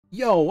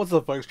Yo, what's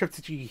up folks,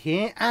 MTG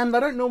here, and I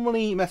don't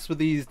normally mess with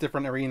these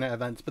different arena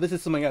events, but this is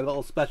something a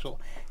little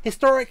special.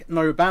 Historic,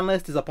 no ban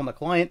list is up on the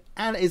client,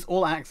 and it is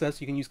all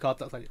access. You can use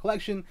cards outside your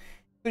collection,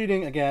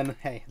 including, again,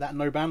 hey, that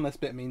no ban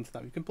list bit means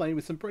that we can play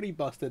with some pretty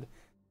busted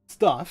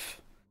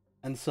stuff.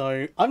 And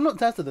so, I've not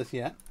tested this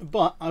yet,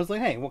 but I was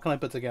like, hey, what can I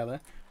put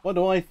together? What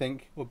do I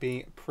think would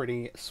be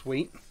pretty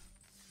sweet?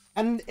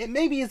 And it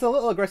maybe is a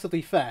little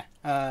aggressively fair.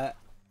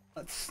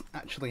 Let's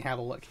actually have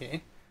a look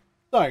here.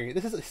 So,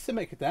 this is a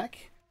Simic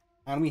deck.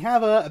 And we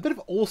have a bit of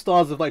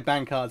all-stars of like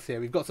ban cards here.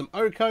 We've got some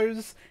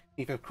Okos,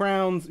 Thief of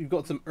Crowns, we've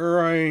got some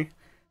Uro.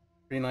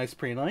 Pretty nice,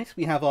 pretty nice.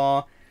 We have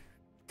our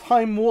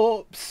Time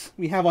Warps,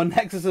 we have our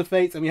Nexus of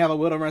Fates, and we have our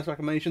Wilderness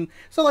Reclamation.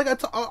 So like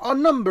our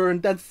number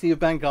and density of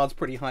ban cards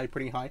pretty high,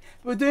 pretty high.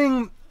 We're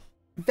doing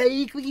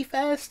vaguely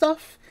fair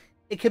stuff,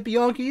 it could be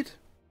argued.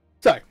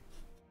 So,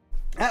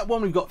 at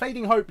 1 we've got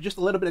Fading Hope, just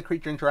a little bit of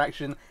creature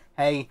interaction.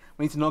 Hey,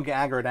 we need to not get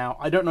aggroed out.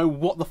 I don't know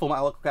what the format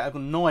will look like. I have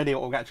no idea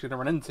what we're actually going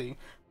to run into.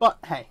 But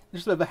hey,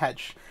 just a bit of a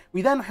hedge.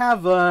 We then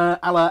have, a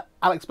la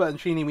Alex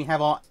Bertoncini, we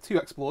have our 2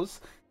 Explorers.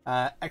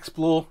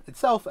 Explore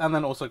itself, and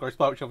then also Ghost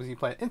Spire, which obviously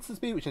play at instant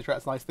speed, which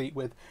interacts nicely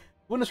with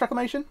Wilderness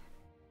Reclamation.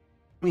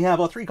 We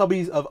have our 3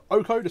 copies of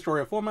Oko,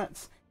 Destroyer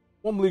formats.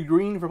 1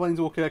 blue-green for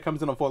Planeswalker,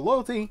 comes in on 4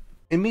 loyalty.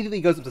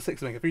 Immediately goes up to 6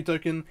 to make a free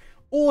token,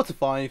 or to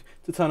 5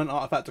 to turn an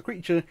artifact or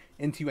creature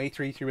into a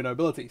 3/3 with no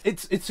abilities.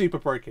 It's super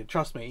broken,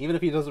 trust me, even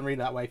if he doesn't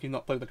read that way if you've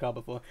not played the card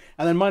before.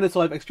 And then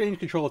 -5, exchange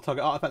control of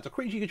target artifact or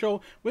creature you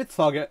control with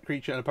target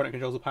creature and opponent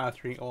controls of power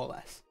 3 or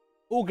less.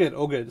 All good,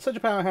 all good. Such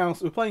a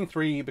powerhouse. We're playing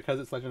 3 because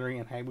it's legendary,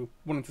 and hey, we're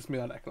wanting to smooth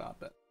our deck out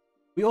a bit.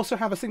 We also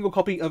have a single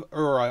copy of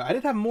Uro. I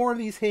did have more of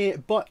these here,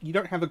 but you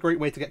don't have a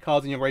great way to get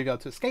cards in your graveyard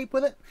to escape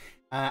with it.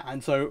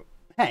 And so,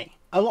 hey,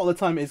 a lot of the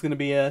time it's going to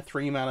be a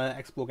 3 mana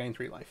explore, gain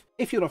 3 life.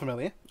 If you're not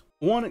familiar,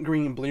 1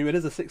 green and blue, it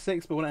is a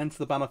 6/6, but when it enters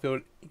the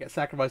battlefield, it gets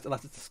sacrificed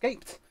unless it's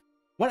escaped.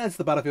 When it enters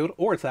the battlefield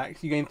or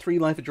attacks, you gain 3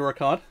 life and draw a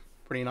card.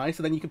 Pretty nice.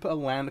 And then you can put a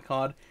land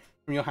card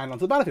from your hand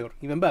onto the battlefield.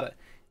 Even better.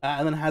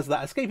 And then it has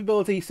that escape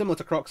ability, similar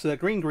to Croxer,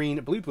 green,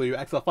 blue,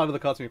 exile 5 of the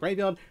cards from your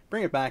graveyard,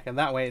 bring it back, and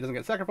that way it doesn't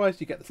get sacrificed,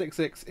 you get the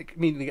 6/6, it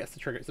immediately gets to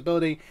trigger its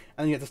ability,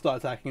 and you get to start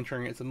attacking and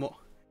triggering it some more.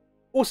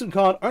 Awesome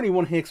card, only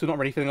 1 here because we're not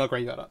really filling our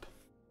graveyard up.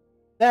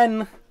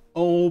 Then,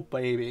 oh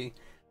baby,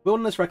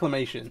 Wilderness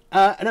Reclamation.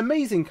 An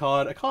amazing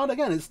card, a card,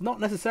 again, it's not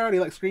necessarily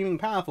like screaming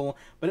powerful,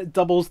 but it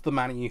doubles the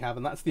mana you have,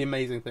 and that's the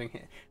amazing thing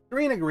here.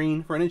 3 and a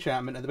green for an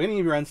enchantment, at the beginning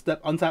of your end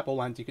step, untap all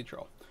lands you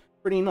control.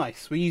 Pretty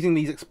nice. We're using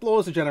these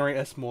Explorers to generate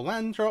us more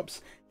land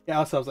drops, get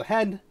ourselves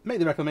ahead, make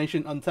the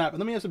Reclamation, untap, and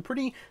then we have some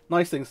pretty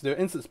nice things to do at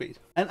instant speed.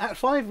 And at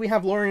 5, we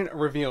have Lorien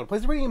Revealed.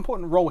 Plays a really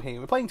important role here.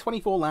 We're playing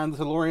 24 lands,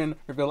 so Lorien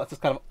Revealed lets us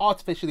kind of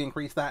artificially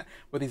increase that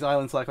with these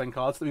island cycling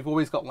cards, so that we've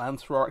always got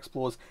lands for our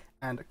Explorers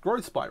and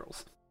Growth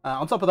Spirals.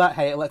 On top of that,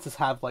 hey, it lets us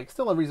have like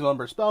still a reasonable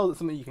number of spells. It's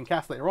something you can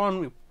cast later on.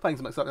 We're playing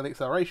some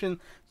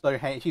acceleration, so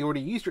hey, if you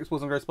already used your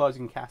Explorers and Growth Spirals, you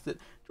can cast it,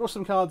 draw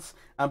some cards.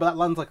 But that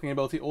land cycling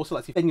ability also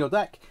lets you in your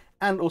deck,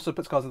 and also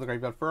puts cards in the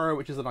graveyard for Uro,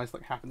 which is a nice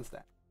like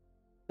happenstance.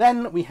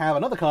 Then we have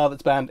another card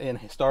that's banned in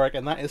Historic,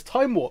 and that is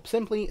Time Warp.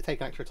 Simply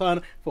take an extra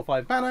turn for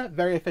 5 mana,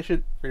 very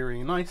efficient,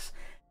 really nice.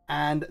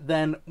 And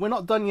then we're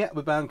not done yet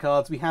with banned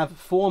cards. We have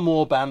 4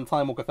 more banned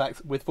Time Walk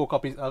effects with 4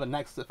 copies of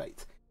Nexus of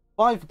Fate.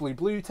 5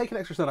 blue, take an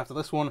extra turn after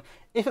this one.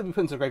 If it be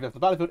put into the graveyard for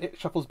the battlefield, it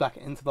shuffles back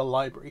into the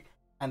library.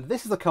 And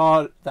this is a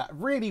card that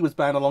really was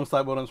banned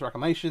alongside Wilderness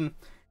Reclamation.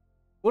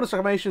 Wilderness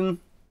Reclamation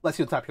lets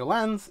you untap your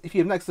lands. If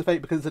you have Nexus of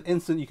Fate, because it's an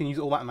instant, you can use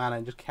all that mana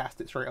and just cast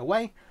it straight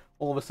away.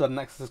 All of a sudden,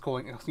 Nexus is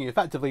costing you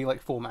effectively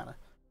like 4 mana.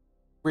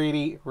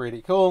 Really,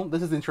 really cool.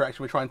 This is the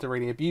interaction we're trying to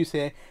really abuse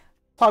here.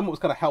 Time Warp's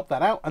going to help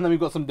that out, and then we've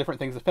got some different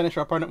things to finish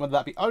our opponent, whether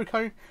that be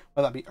Oko,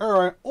 whether that be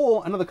Uro,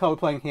 or another card we're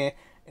playing here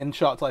in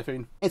Shark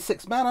Typhoon. It's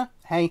 6 mana.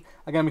 Hey,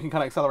 again, we can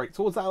kind of accelerate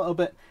towards that a little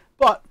bit,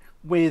 but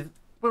with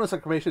Wilderness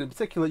Reclamation in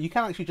particular, you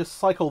can actually just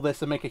cycle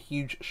this and make a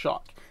huge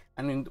shark.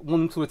 And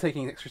once we're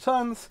taking extra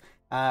turns,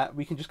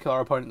 we can just kill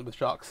our opponent with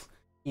sharks,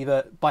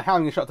 either by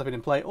having a Shark Typhoon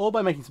in play, or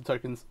by making some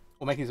tokens,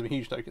 or making some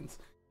huge tokens,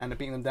 and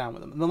beating them down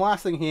with them. And the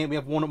last thing here, we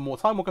have 1 more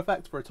Time Walk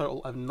effect for a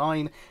total of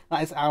 9.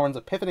 That is Aaron's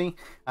Epiphany.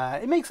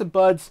 It makes some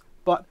birds,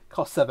 but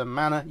costs 7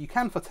 mana. You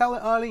can foretell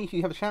it early if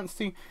you have a chance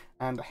to,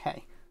 and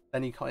hey,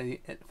 then you can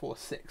it for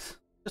 6.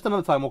 Just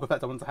another Time Walk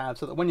effect I want to have,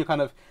 so that when you're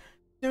kind of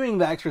doing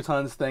the extra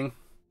turns thing,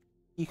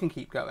 you can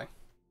keep going.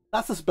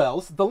 That's the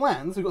spells. The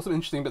lands, we've got some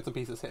interesting bits and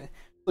pieces here.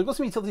 So we've got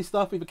some utility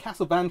stuff. We have a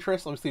Castle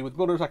Vantress. Obviously, with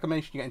Wilderness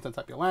Reclamation, you get to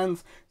untap your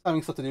lands. So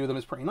having stuff to do with them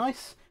is pretty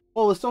nice.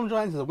 All the Storm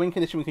Giants is a win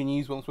condition we can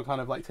use once we're kind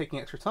of like taking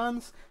extra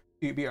turns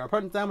to beat our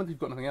opponent down with. We've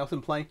got nothing else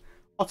in play.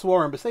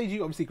 Ottawa and Besage,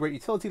 obviously great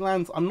utility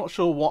lands. I'm not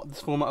sure what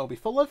this format will be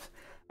full of,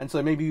 and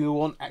so maybe you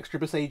want extra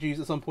Besages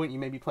at some point. You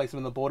maybe place them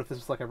on the board if this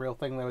was like a real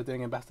thing they were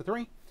doing in Best of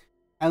 3.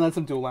 And then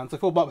some dual lands. So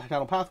 4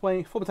 Botanical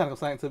Pathway, 4 Botanical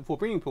Sanctum, 4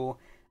 Breeding Pool,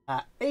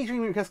 a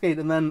Dream Cascade,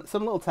 and then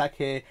some little tech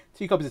here.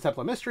 2 copies of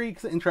Templar Mystery,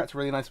 because it interacts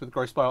really nice with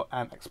Growth Spiral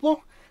and Explore.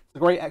 It's a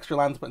great extra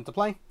land to put into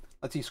play.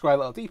 Lets you scry a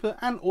little deeper,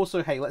 and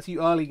also, hey, lets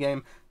you early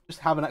game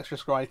just have an extra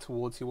scry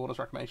towards your Wilderness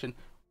Reclamation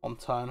on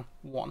turn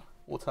 1,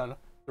 or turn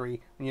 3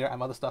 when you don't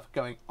have other stuff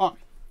going on.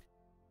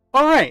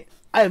 Alright,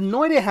 I have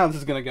no idea how this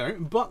is going to go,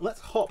 but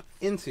let's hop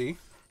into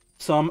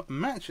some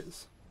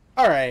matches.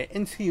 Alright,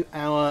 into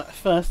our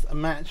first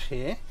match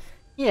here.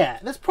 Yeah,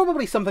 there's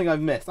probably something I've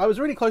missed. I was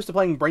really close to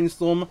playing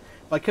Brainstorm,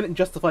 but I couldn't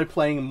justify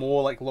playing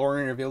more like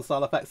Lorien Reveal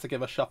style effects to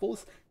give us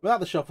shuffles. Without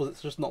the shuffles,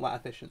 it's just not that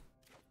efficient.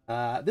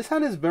 This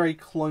hand is very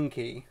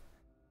clunky.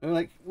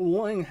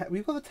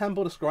 We've got the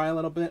Temple to scry a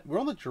little bit. We're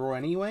on the draw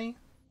anyway.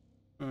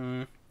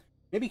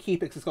 Maybe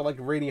keep it 'cause it's got like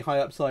really high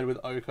upside with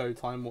Oko,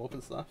 Time Warp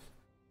and stuff.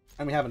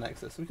 And we have a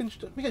Nexus. We can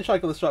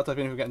cycle the shot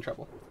even if we get in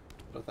trouble.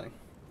 Sort of thing.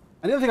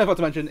 And the other thing I forgot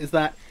to mention is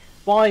that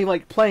by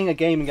like playing a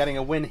game and getting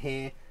a win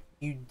here,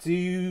 you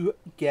do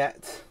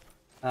get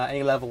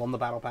a level on the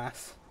Battle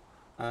Pass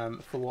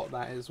for what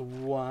that is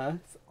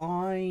worth.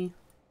 I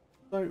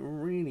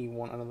don't really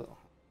want another...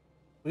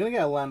 We're going to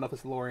get a land off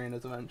as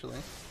Lorieners eventually.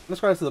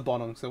 Let's go to the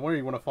bottom, so where do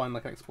you want to find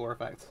like an Explore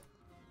effect?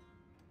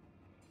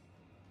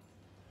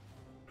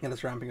 Yeah,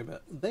 that's ramping a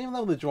bit. They have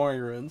leveled the Joy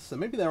Ruins, so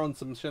maybe they're on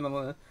some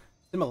similar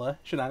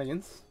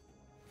shenanigans.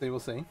 So we'll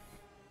see.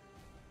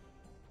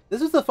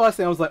 This is the first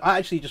thing I was like, I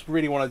actually just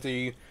really want to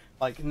do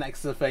like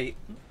Nexus of Fate,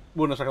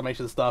 Wilderness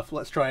Reclamation stuff.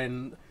 Let's try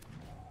and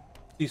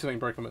do something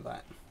broken with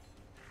that.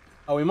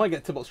 Oh, we might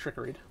get Tybalt's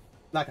Trickeried.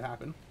 That could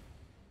happen.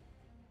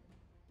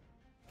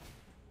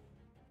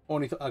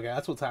 Okay,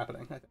 that's what's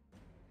happening. Okay.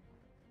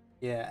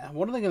 Yeah,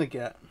 what are they going to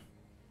get?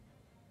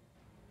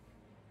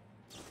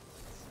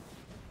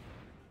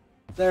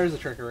 There's a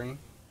Trickery.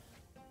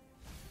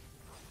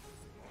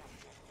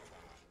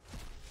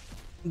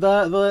 Yeah,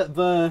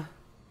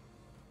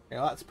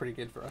 that's pretty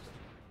good for us.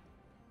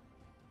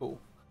 Cool.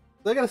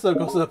 They're going to still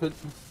cost up.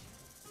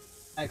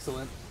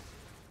 Excellent.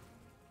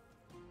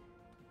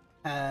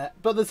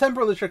 But the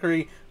Temple of the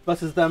Trickery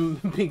versus them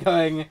be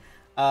going...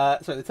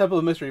 sorry, the Temple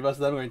of Mystery versus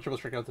them going Triple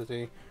Trick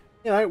Entity.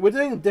 You know, we're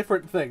doing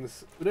different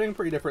things. We're doing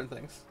pretty different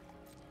things.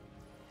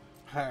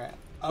 Alright,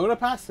 I'm going to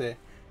pass here.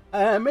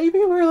 Maybe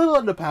we're a little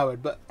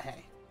underpowered, but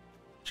hey.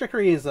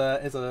 Trickery is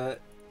a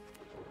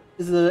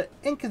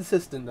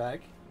inconsistent deck.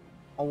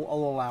 I'll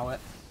allow it.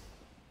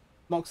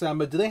 Mox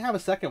Amber, do they have a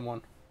second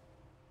one?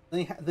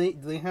 Do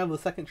they have the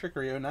second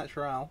Trickery au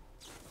Natural?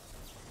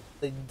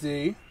 They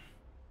do.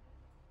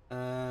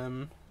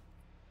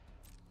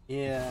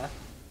 Yeah.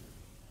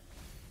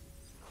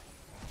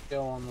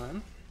 Go on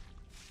then.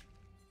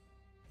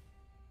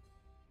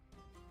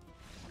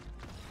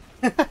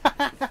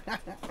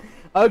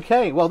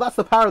 Okay, well that's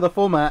the power of the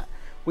format.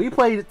 We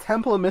played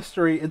Temple of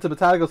Mystery into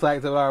Botanical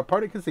Sanctum and our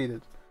opponent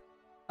conceded.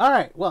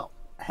 Alright, well,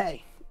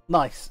 hey.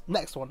 Nice.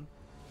 Next one.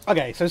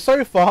 Okay,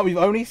 so far we've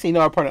only seen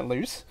our opponent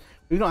lose.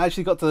 We've not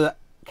actually got to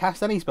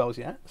cast any spells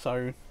yet,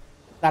 so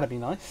that'd be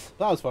nice.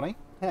 That was funny.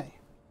 Hey.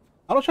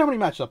 I'm not sure how many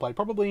matches I played.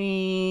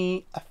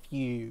 Probably a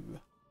few.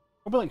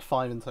 Probably like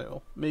 5 in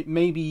total.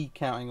 Maybe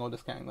counting or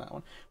discounting that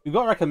one. We've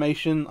got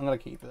Reclamation. I'm going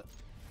to keep it.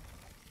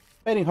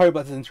 Fading Hope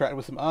lets us interact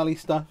with some early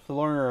stuff. The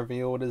Lorien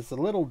Revealed is a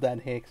little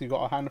dead here because we've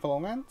got a handful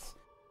of lands.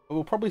 But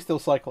we'll probably still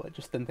cycle it,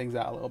 just thin things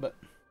out a little bit.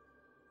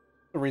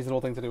 A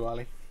reasonable thing to do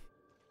early.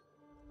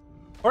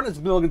 Opponent's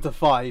building into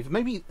 5.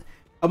 Maybe...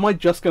 Am I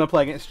just going to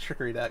play against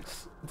Trickery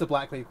decks? It's a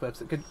Blackleaf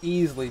Cliffs. It could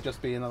easily just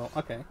be another...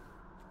 Okay.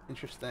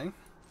 Interesting.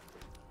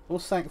 We'll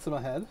Sanctum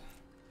ahead.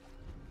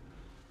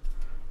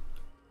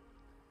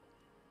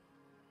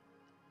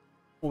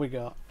 What we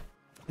got?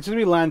 It's going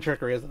to be land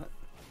Trickery, isn't it?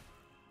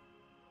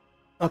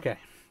 Okay.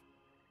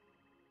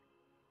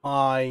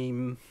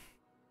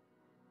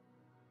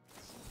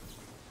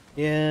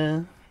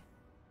 Yeah.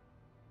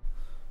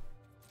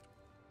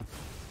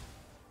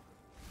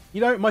 You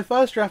know, my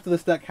first draft of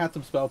this deck had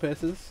some Spell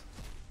Pierces.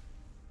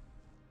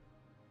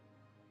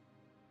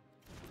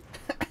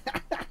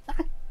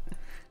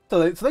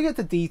 so they get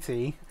to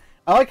DT.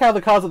 I like how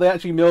the cards that they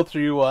actually milled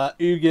through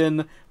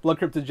Ugin, Blood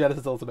Cryptid,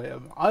 Genesis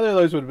Ultimatum. Either of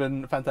those would have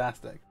been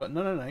fantastic, but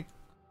no.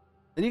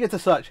 Then you get to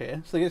search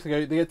here, so they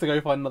get to go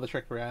find another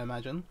Trickery, I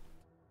imagine.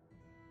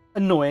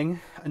 Annoying.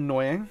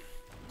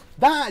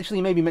 That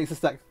actually maybe makes this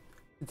deck...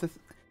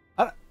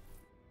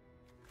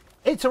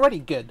 It's already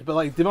good, but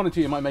like Demonic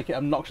Tutor might make it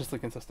obnoxiously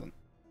consistent.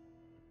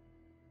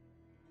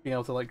 Being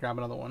able to like grab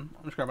another one.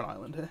 I'm just grabbing an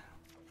island here.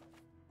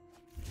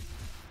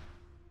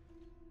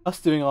 Us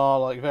doing our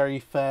like very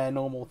fair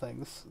normal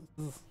things.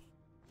 Do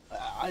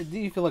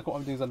you feel like what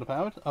I'm doing is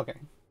underpowered? Okay.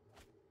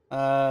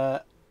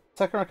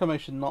 Second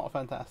Reclamation, not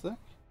fantastic.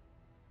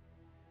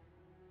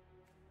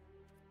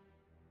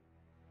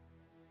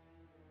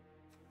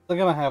 They're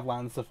gonna have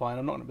lands to find.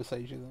 I'm not gonna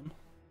besage them.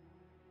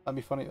 That'd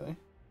be funny though.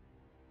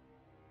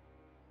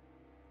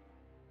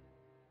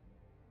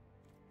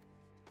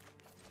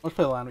 Let's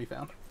play the land we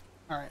found.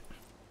 Alright.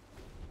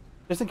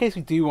 Just in case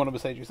we do want to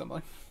besage you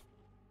something.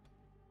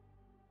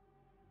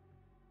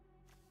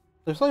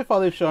 So far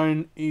they've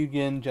shown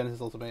Ugin, Genesis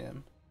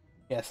Ultimatum.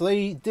 Yeah, so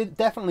they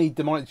definitely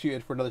Demonic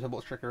Tutored for another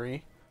Tybalt's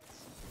Trickery.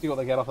 See what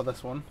they get off of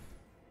this one.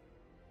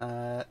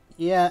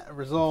 Yeah,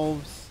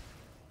 resolves.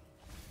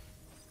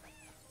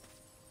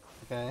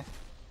 Okay.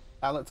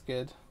 That looks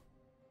good.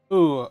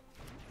 Ooh.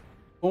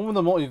 One with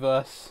the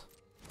Multiverse.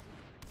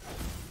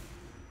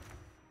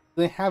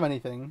 Do they have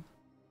anything?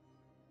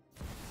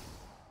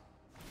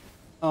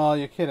 Oh,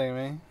 you're kidding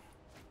me.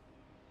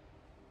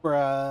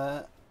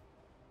 Bruh.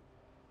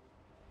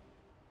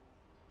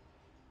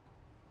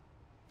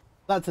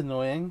 That's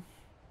annoying.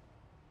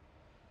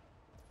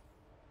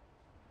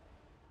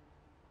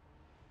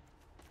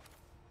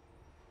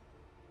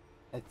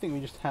 I think we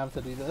just have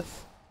to do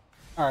this.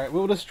 Alright,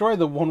 we'll destroy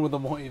the one with the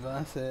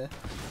multiverse here.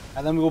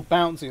 And then we'll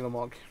bounce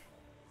Unimog.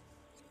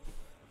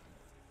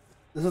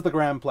 This is the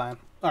grand plan.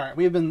 Alright,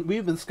 we've been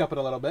scupping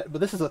a little bit, but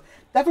this is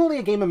definitely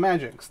a game of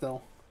Magic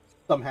still.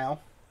 Somehow.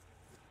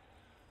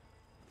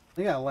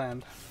 We gotta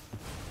land.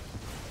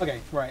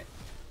 Okay, right.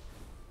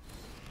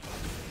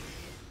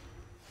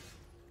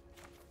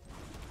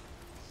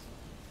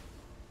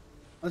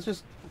 Let's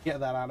just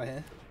get that out of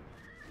here.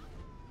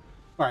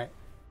 Alright.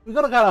 We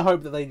gotta kind of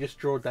hope that they just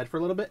draw dead for a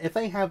little bit. If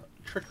they have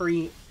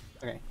trickery...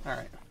 Okay,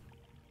 alright.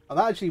 Oh,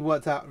 that actually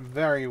worked out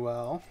very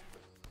well.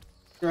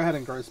 Go ahead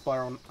and Growth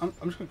Spiral. I'm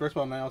just gonna Growth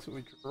Spiral now so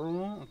we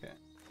draw. Okay.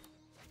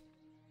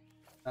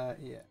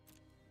 Yeah.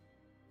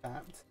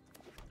 Tapped.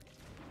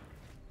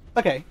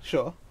 Okay,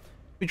 sure.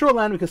 If we draw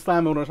land, we can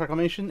slam Wilderness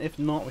Reclamation. If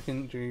not, we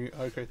can do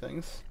Oko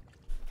things.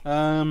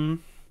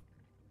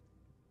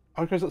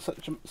 Oko's got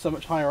so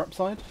much higher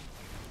upside.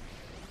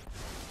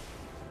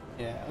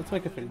 Yeah, let's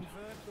make a food.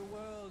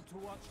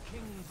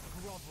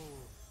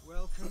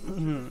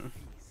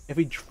 If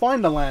we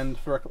find a land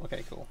for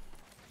okay, cool.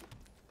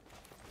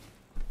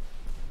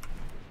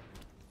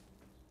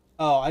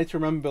 Oh, I need to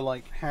remember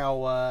like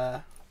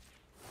how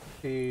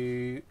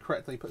to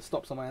correctly put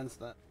stops on my lands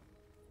that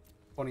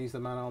I want to use the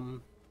mana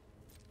on.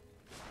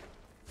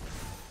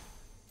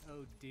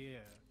 Oh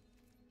dear.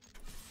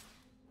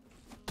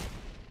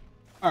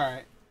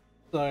 Alright,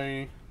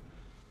 so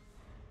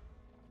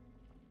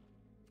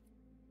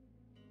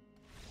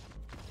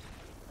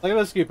I'm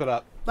gonna scoop it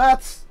up.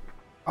 That's...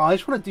 Oh, I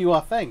just want to do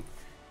our thing.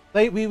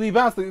 We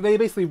bounced. They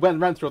basically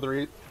ran through all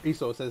the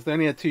resources. They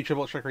only had 2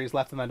 triple trickeries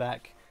left in their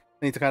deck.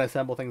 They need to kind of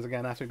assemble things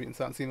again after we've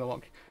beaten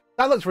Unimog.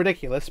 That looks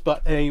ridiculous,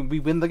 but we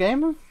win the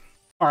game.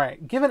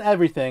 Alright, given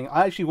everything,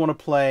 I actually want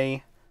to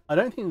play... I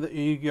don't think that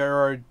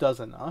Yu-Gi-Oh! Does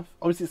enough.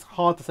 Obviously, it's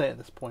hard to say at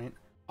this point.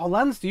 Our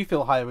lands do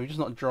feel higher, we've just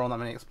not drawn that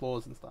many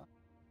Explorers and stuff.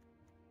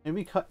 Maybe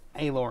we cut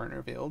Aloran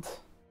Revealed.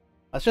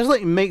 Let's just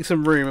like make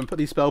some room and put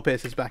these Spell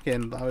Piercers back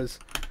in that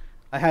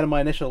I had in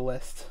my initial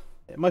list.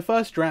 My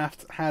first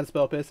draft had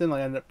Spell Piercing,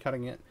 I ended up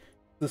cutting it.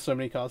 There's so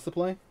many cards to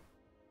play.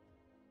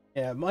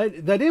 Yeah,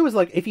 the idea was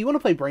like, if you want to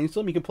play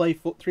Brainstorm, you can play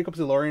 3 copies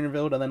of Lorien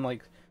Revealed and then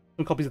like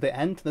some copies at the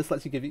end. This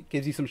lets you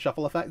gives you some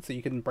shuffle effect, so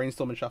you can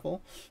brainstorm and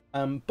shuffle.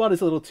 But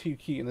it's a little too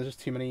cute, and there's just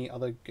too many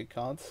other good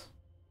cards.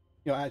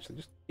 You know, actually,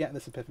 just get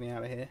this Epiphany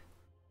out of here.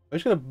 We're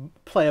just gonna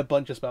play a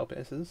bunch of Spell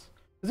Piercers.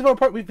 Because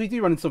if we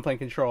do run into some playing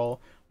control,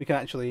 we can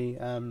actually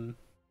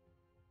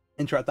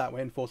interact that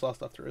way and force our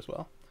stuff through as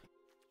well.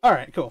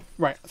 Alright, cool.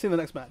 Right, see you in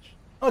the next match.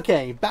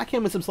 Okay, back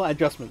in with some slight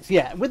adjustments.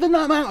 Yeah, with the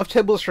amount of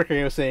Tibble trickery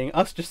you're seeing,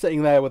 us just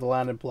sitting there with a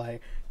land in play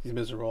is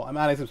miserable. I'm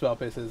adding some Spell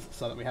Piercers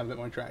so that we have a bit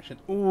more interaction.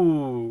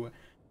 Ooh.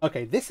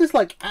 Okay, this is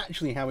like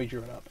actually how we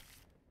drew it up.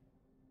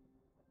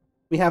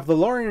 We have the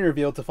Lorien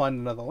Reveal to find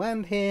another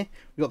land here.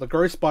 We've got the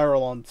Growth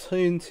Spiral on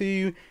turn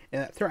 2,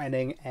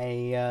 threatening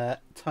a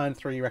turn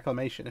 3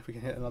 Reclamation if we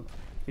can hit another.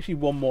 Actually,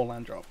 one more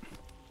land drop.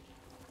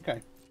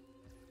 Okay.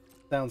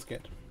 Sounds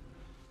good.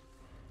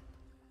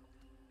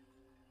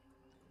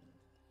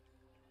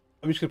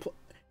 I'm just gonna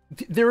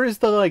there is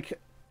the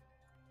like,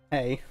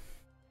 hey,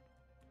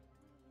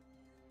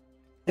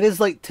 it is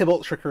like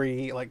Tibalt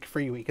Trickery like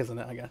free week, isn't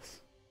it? I guess.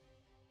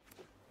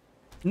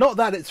 Not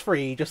that it's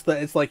free, just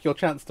that it's like your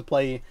chance to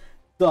play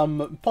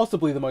some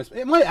possibly the most.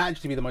 It might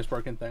actually be the most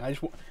broken thing.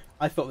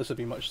 I thought this would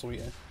be much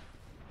sweeter. To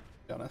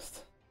be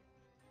honest,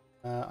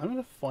 I'm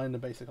gonna find the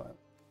basic island,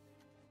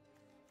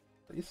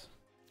 please.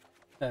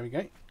 There we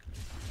go.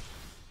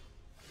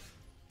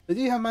 They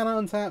do have mana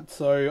untapped,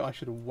 so I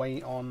should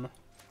wait on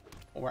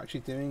what we're actually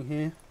doing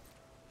here.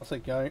 I'll say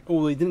go.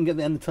 Oh, they didn't get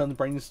the end of turn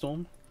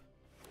Brainstorm.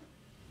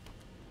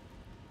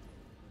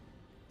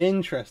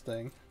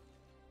 Interesting.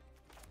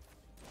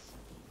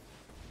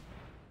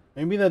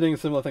 Maybe they're doing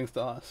similar things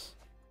to us.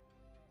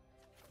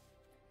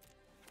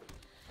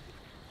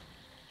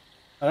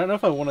 I don't know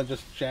if I want to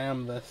just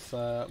jam this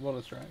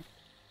Water Strike.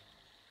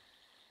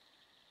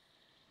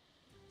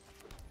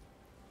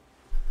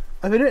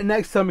 If I do it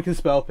next time we can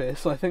Spell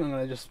Pierce, so I think I'm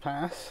going to just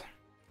pass.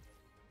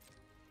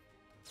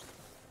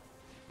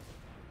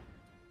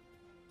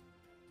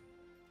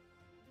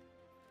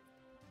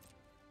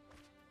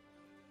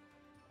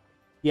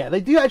 Yeah,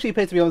 they do actually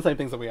appear to be on the same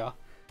things that we are.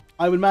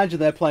 I would imagine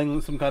they're playing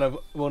some kind of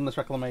Wilderness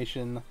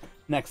Reclamation,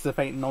 Nexus of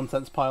Fate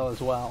nonsense pile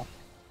as well.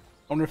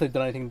 I wonder if they've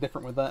done anything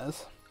different with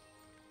theirs.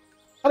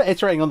 Kind of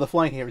iterating on the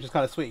fly here, which is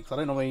kind of sweet, because I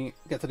don't normally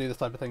get to do this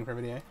type of thing for a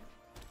video.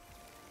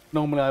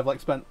 Normally I've like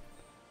spent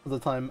the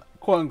time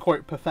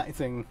quote-unquote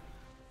perfecting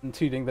and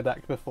tuning the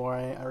deck before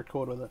I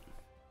record with it.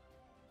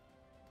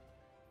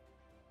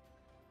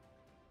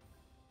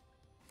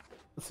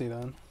 Let's see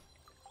then.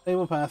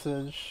 Stable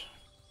Passage.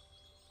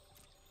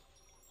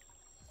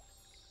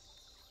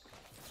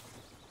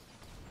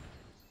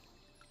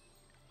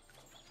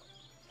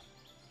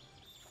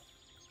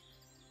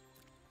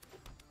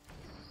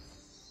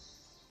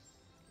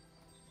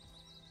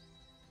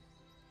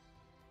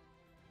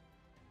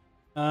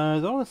 Do I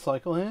want to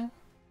cycle here?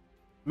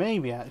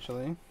 Maybe,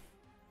 actually.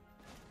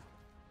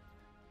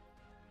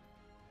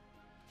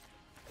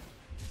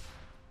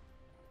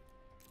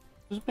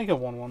 Just make a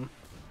 1/1.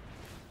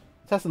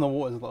 Testing the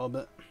waters a little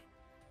bit.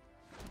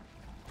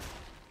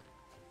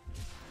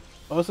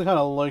 I also kind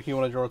of low-key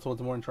want to draw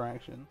towards more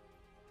interaction.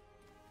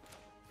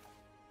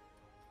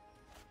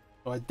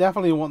 So I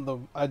definitely want the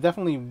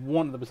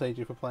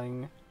Besage for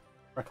playing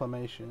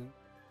Reclamation.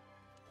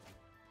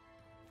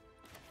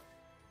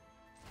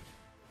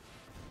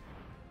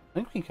 I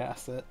think we can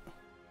cast it.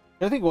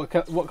 I think what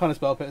kind of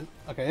spell pit?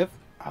 Okay, if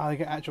I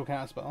get actual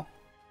counter spell.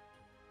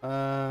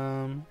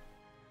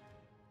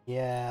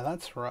 Yeah,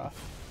 that's rough.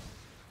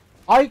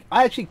 I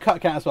actually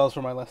cut counter spells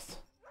from my list.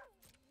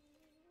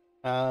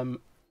 And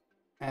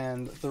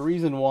the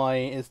reason why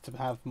is to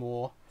have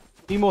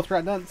be more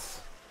threat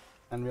dense,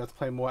 and we have to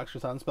play more extra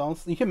turn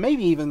spells. You can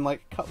maybe even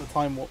like cut the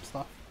time warp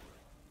stuff,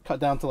 cut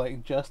down to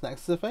like just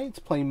Nexus of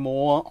Fate, play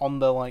more on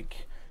the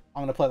like.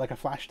 I'm gonna play like a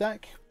flash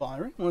deck, but I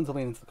really want to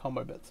lean into the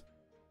combo bits.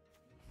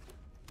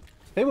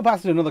 Fable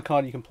Passage is another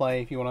card you can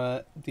play if you want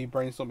to do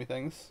brainstormy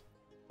things.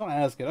 Not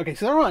as good. Okay,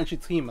 so they're not actually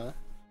teamer.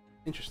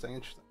 Interesting,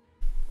 interesting.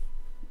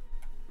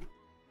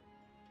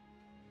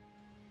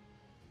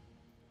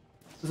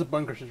 This is a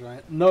Bone Crusher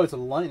Giant. No, it's a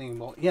Lightning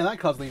Bolt. Yeah, that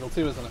card's legal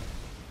too, isn't it?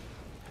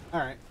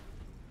 Alright.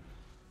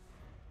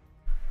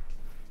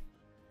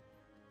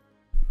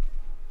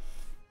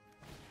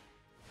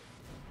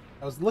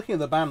 I was looking at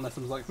the ban list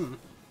and was like,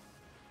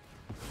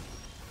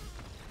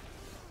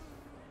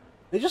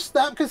 They just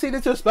snap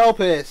conceded to a Spell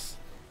Pierce!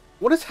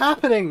 What is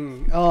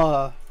happening?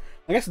 I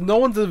guess no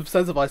one's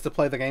incentivized to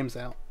play the games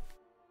out.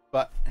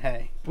 But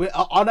hey,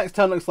 our next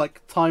turn looks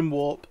like Time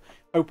Warp.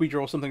 Hope we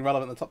draw something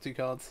relevant in the top 2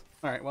 cards.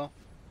 Alright, well.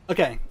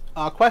 Okay,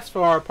 our quest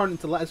for our opponent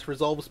to let us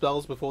resolve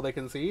spells before they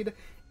concede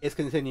is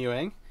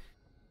continuing.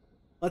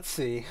 Let's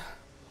see.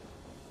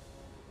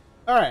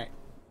 Alright.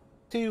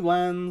 2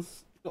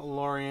 lands. Got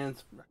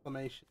Lorient,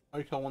 Reclamation,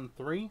 Oko on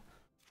 3.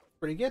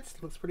 Pretty good.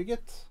 Looks pretty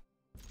good.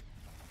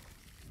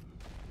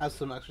 Has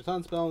some extra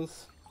turn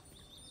spells.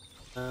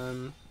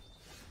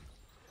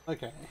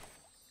 Okay.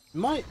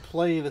 Might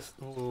play this.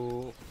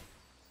 Ooh,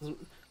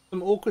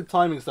 some awkward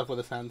timing stuff with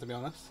this hand, to be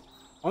honest.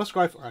 I want to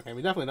scry for. Okay,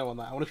 we definitely don't want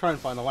that. I want to try and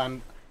find a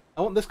land.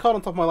 I want this card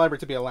on top of my library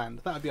to be a land.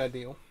 That would be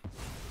ideal.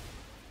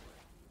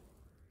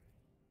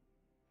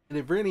 And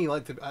it'd really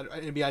like to.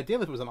 It'd be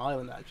ideal if it was an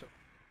island, actually.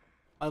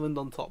 Island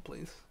on top,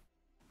 please.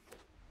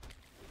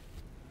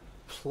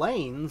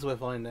 Plains we're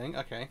finding.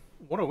 Okay,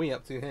 what are we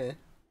up to here?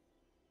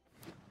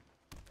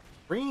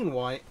 Green,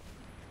 white,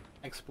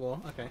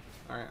 explore. Okay,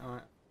 alright,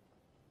 alright.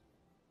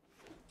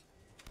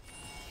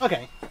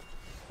 Okay,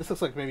 this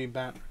looks like maybe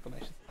bad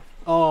reclamation.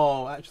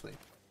 Oh, actually,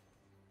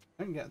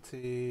 I don't get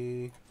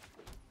to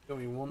what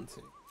we want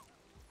to.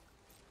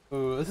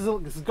 Ooh, this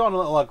has gotten a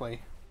little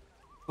ugly.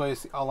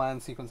 Close our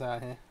land sequence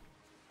out here.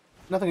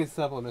 Nothing is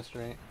Circle of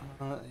Mystery.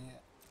 Yeah.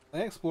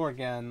 They explore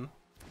again.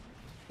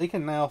 They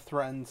can now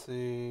threaten to.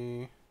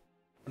 Do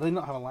they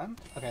not have a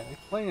land? Okay, they're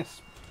playing a.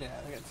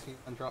 Yeah, they get 2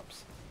 land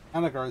drops.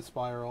 And a growth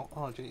spiral.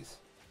 Oh, jeez.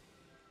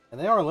 Yeah,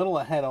 they are a little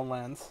ahead on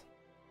lands.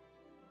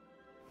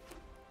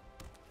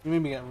 You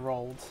made me get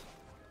rolled.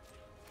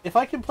 If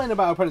I complain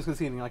about opponents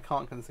conceding, I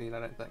can't concede, I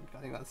don't think.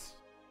 I think that's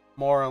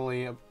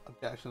morally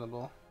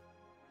objectionable.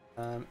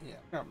 Yeah,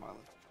 grab my list.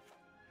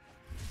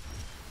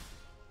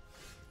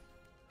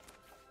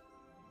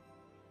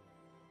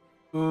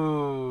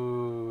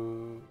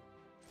 Ooh.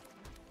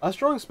 Us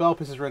drawing Spell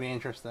Pierce is really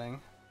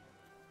interesting.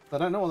 I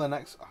don't know what the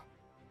next.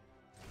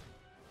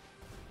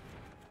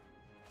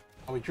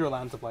 Oh, we drew a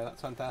land to play.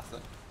 That's fantastic.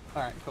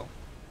 Alright, cool.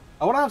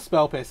 I want to have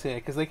Spell Pierce here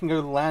because they can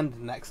go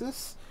land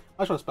Nexus.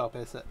 I just want to Spell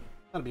Pierce it.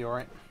 That'll be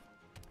alright.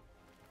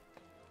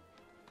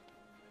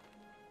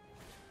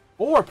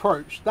 Or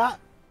approach that.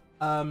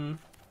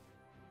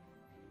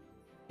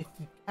 If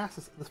you cast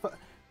this,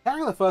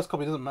 carrying the first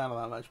copy doesn't matter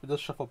that much, but it does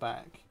shuffle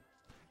back.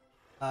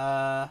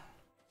 I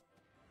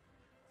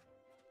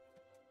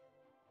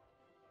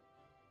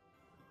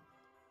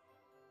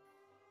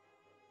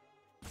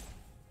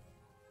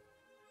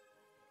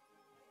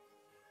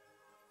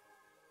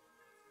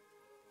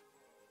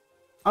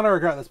don't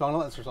regret this, but I'm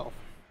gonna let this resolve.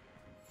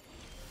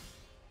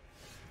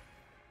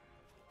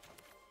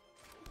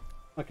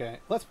 Okay,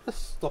 let's put a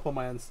stop on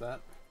my end set.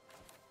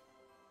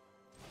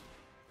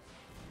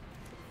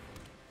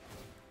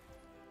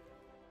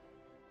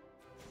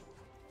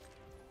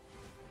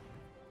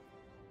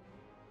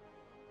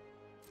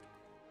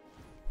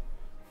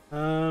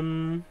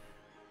 Can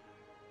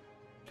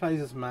I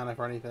use this mana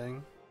for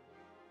anything?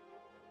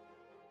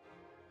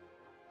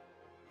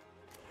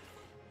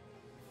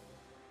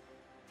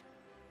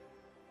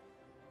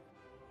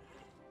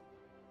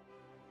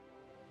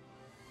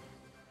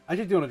 I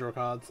actually do want to draw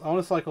cards. I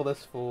want to cycle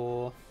this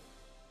for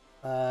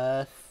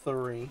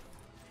 3.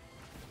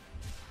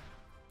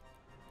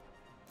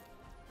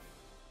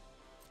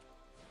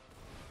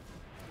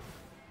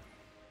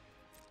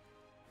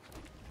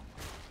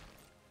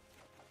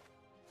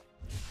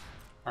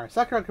 Alright,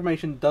 Sacred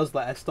Reclamation does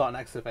let us start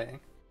activating.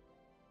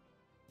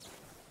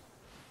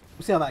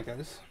 We'll see how that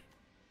goes.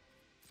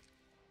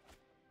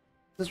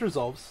 This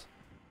resolves.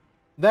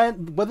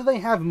 Then whether they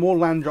have more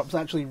land drops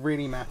actually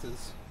really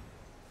matters.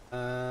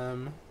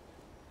 I'm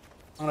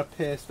gonna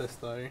pierce this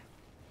though.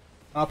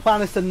 Our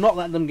plan is to not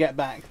let them get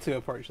back to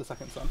approach the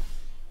second sun.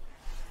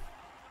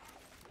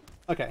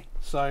 Okay,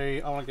 so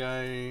I want to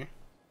go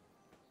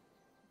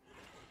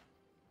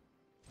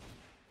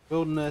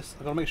Wilderness.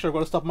 I've got to make sure I've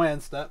got to stop my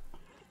end step.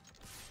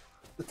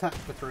 Attack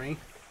for 3.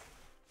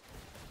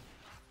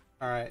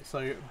 Alright,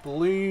 so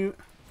blue,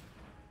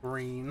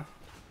 green.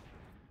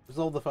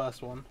 Resolve the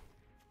first one.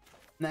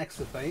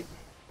 Nexus Fate.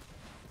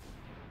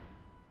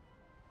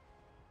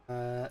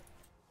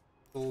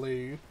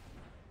 Blue.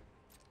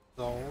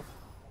 Resolve.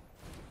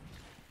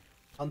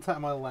 Untap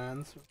my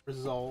lands.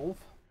 Resolve.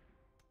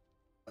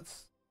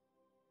 Let's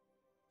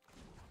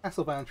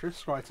Castle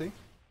Bantress, Scryty.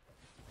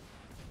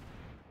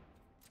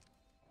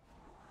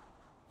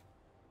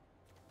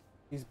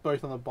 He's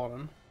both on the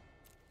bottom.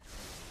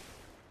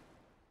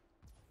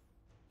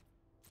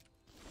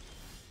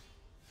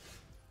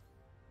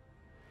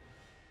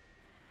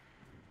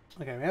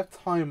 Okay, we have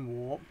Time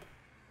Warp.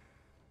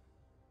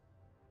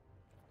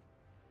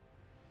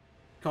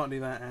 Can't do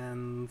that,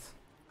 and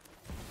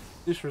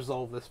just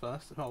resolve this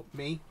first. Oh,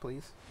 me,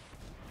 please.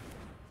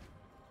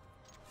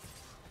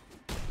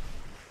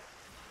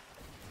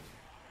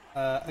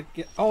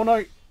 Oh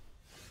no!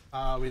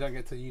 We don't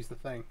get to use the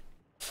thing.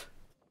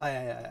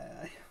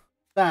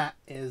 That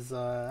is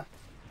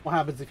what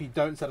happens if you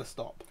don't set a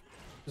stop.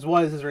 Which is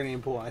why this is really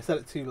important. I set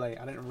it too late.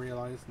 I didn't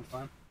realise in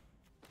time.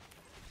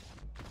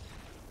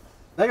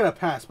 They're gonna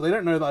pass, but they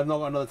don't know that I've not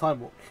got another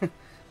time walk.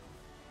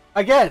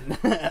 Again,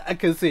 I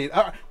concede.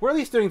 Alright, we're at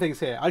least doing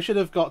things here. I should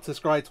have got to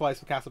scry twice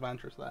with Castle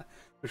Bantress there,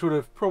 which would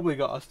have probably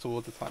got us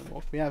towards the time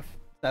walk. We have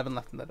 7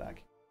 left in the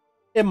deck.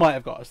 It might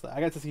have got us there. I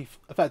get to see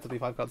effectively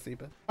 5 cards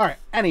deeper. Alright,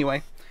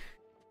 anyway.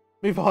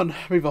 Move on,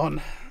 move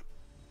on.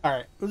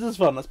 Alright, this is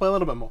fun. Let's play a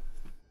little bit more.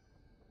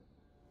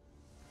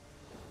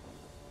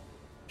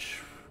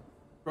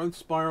 Growth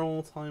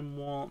Spiral, Time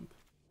Warp.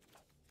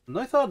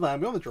 No third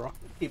land, we're on the draw.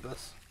 Keep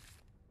this.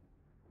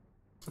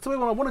 So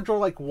I want to draw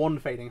like one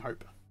Fading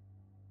Hope.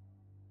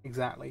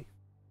 Exactly.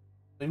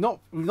 We've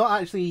not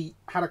actually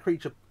had a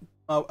creature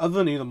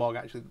other than Ulamog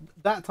actually.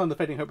 That time the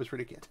Fading Hope was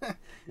really good.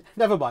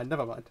 Never mind,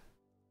 never mind.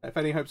 No,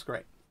 Fading Hope's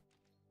great.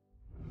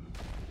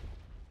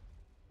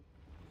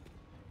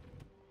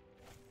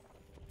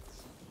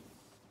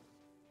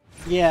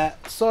 Yeah,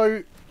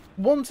 so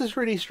once is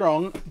really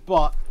strong,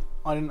 but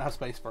I didn't have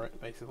space for it,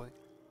 basically.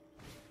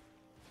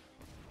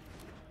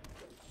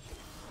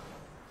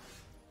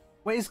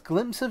 Wait, is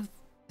Glimpse of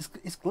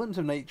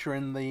Nature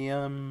in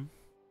the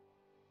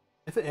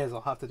If it is,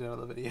 I'll have to do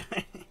another video.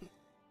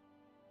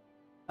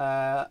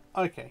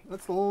 Okay,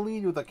 let's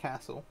lead with the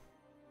castle.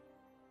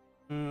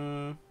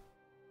 Yeah,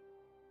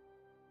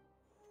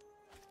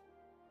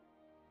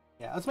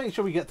 let's make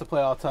sure we get to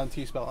play our turn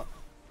 2 spell up.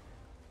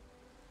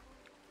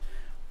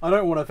 I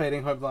don't want a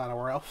Fading Hope land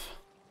anywhere else.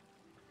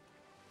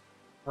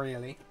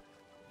 Really.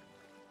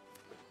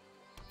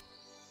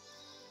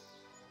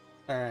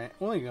 Alright,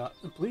 what do we got?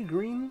 Blue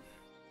green?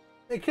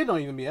 It could not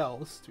even be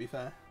elves, to be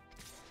fair.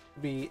 It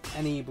could be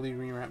any blue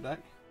green ramp deck.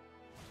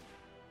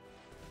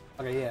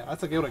 Okay, yeah,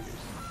 that's a Gilded Goose.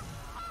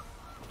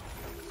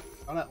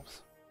 Not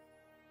elves.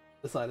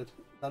 Decided.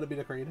 That'd be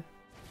the creed.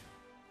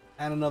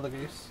 And another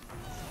goose.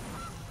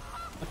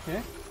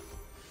 Okay.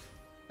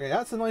 Okay,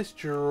 that's a nice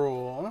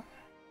draw.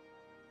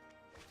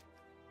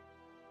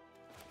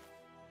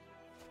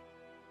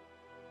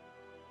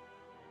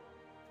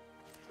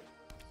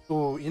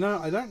 Oh, you know,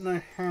 I don't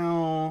know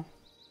how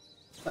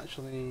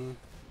actually.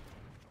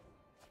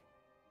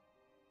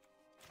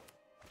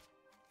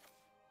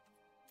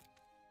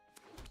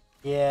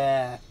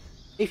 Yeah.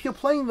 If you're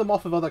playing them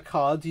off of other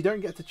cards, you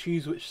don't get to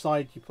choose which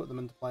side you put them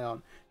into play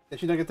on.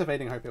 You don't get to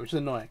Fading Hope here, which is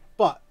annoying.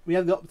 But we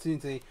have the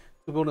opportunity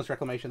for Wilderness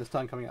Reclamation this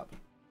turn coming up.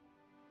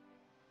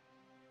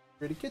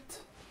 Really good.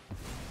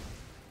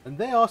 And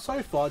they are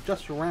so far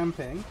just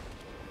ramping.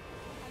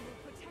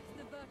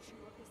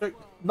 So,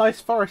 nice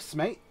forests,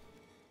 mate.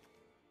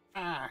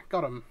 Ah,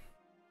 got him.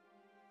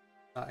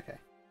 Ah, okay.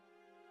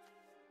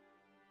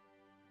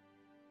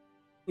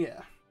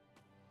 Yeah.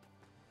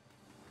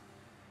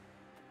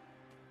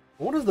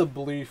 What is the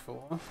blue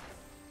for?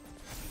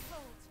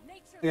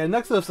 Yeah,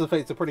 Nexus of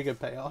Fate's a pretty good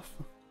payoff.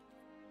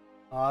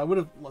 I would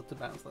have loved to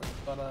bounce this,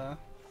 but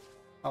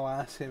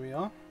alas, here we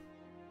are.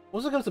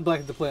 Also comes to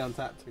black to play on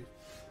tap too.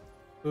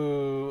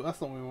 Ooh,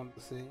 that's not what we wanted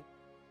to see.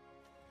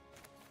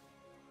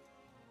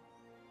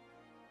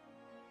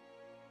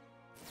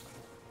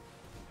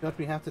 Do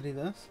we have to do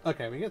this?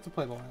 Okay, we get to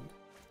play the land.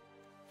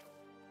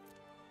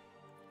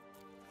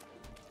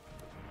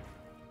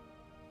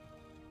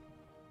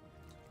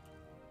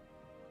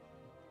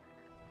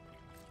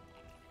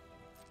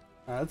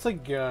 Alright, let's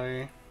like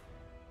go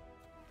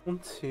 1,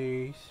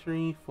 2,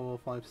 3, 4,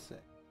 5,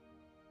 6.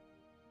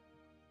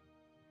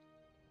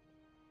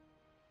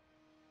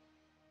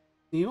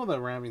 You know what they're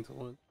ramming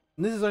towards.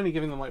 And this is only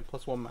giving them like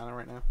 +1 mana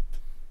right now.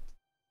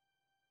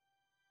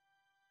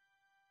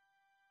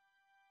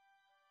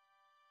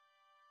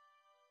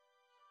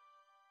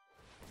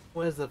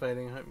 Where's the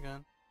Fading Hope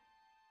going?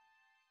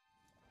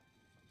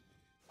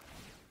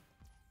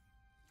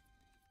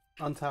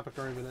 Untap a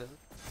Groove it is.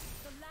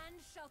 The land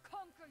shall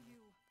conquer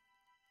you.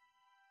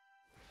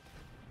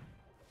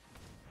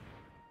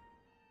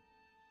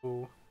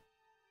 Cool.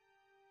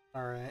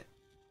 Alright.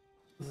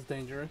 This is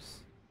dangerous.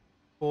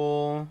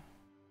 4,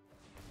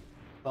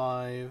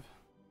 5.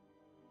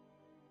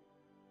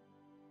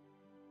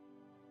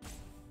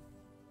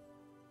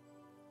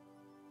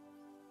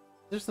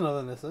 Just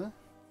another Nissa.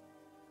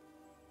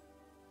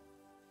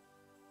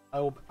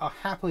 I'll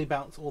happily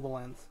bounce all the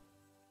lands.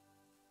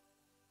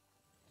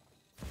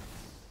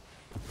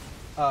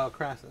 Oh,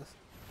 Crassus.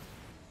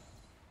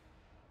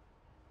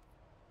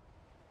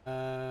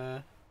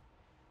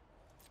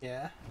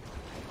 Yeah.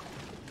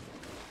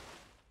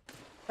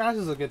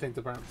 Crassus is a good thing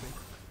to bounce.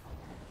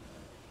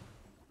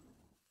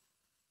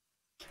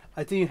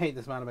 I do hate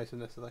this mana base of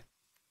Nissa though.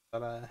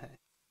 But hey.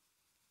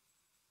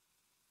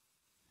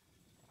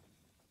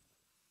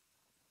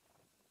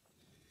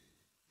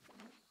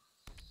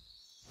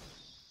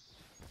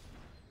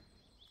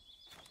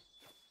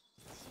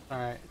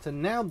 Alright, so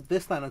now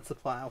this land and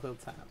supply outfield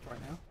tap right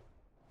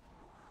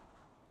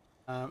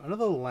now.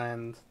 Another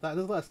land. That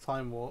does let us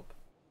time warp.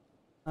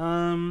 I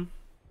don't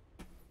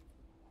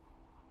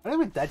think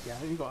we're dead yet.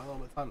 We've got a little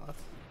bit of time left.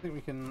 I think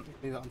we can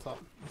leave that on top.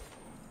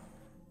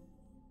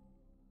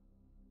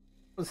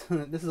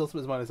 This is also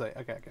as minus 8.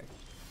 Okay, okay.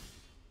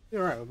 Be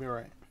alright, we'll be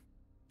alright.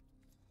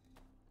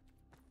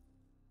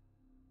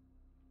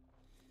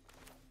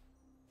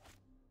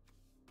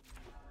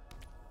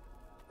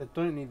 I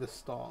don't need the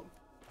stop.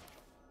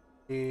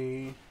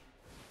 This.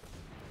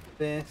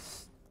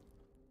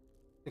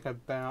 I think I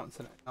bounce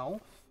an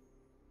elf.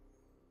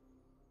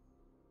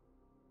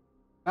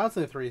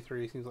 Bouncing a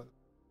 3/3 seems like.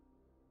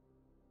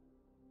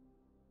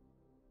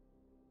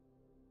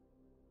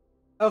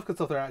 Elf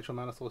cuts off their actual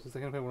mana sources. They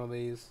can pick one of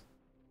these.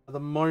 At the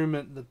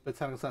moment, the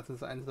botanical sentence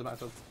that ends the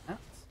battle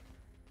tapped.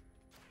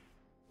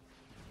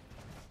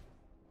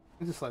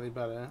 This is slightly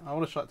better. I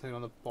want to shut down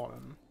on the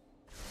bottom.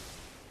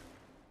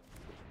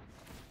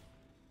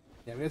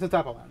 Yeah, we get to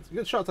tap our lands. We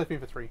get shot typing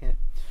for 3 here.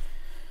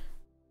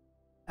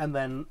 And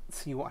then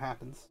see what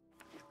happens.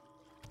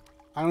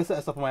 I'm going to set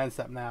this up on my end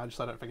step now, just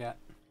so I don't forget.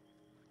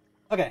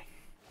 Okay.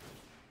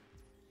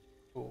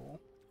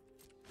 Cool.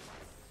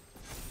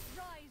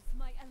 Rise,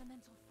 my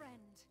elemental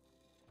friend.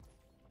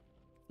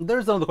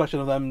 There's another question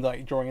of them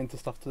like drawing into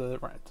stuff to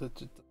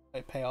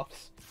like,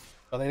 payoffs.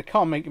 But they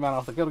can't make mana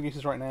off the Guild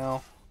Geeses right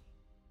now.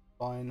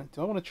 Fine.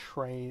 Do I want to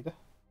trade?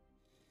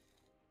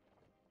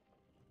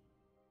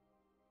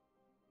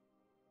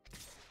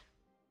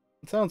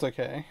 It sounds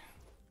okay.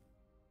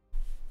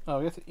 Oh,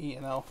 we have to eat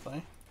an elf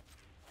though.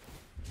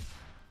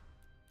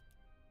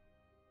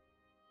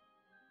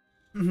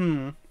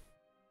 Hmm.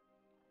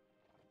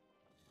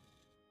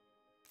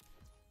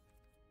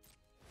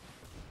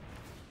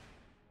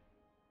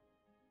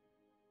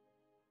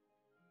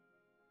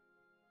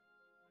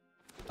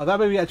 Oh, that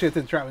maybe actually has to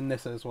interact with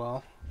Nissa as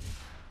well.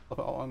 Stop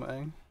it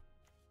automating.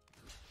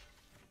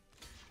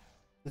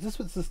 This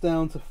puts us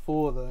down to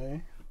 4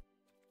 though.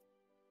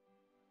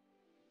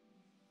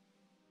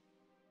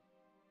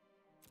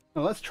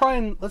 Now let's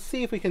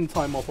see if we can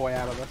time warp our way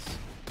out of this.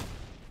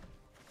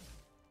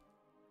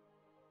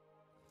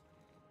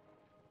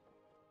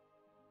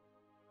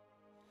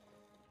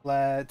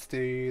 Let's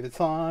do the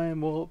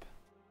time warp.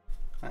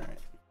 Alright.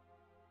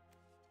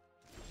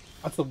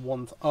 That's the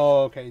one.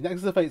 Oh, okay.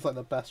 Nexus of Fate's like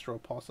the best draw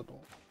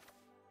possible.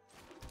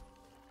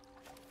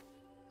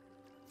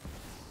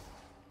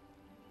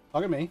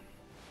 Target me.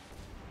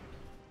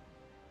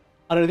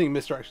 I don't think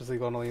Misdirection's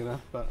legal on either,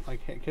 but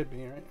like it could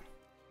be, right?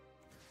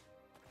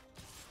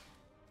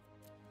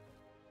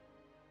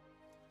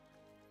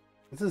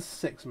 This is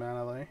 6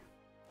 mana though.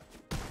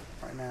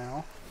 Right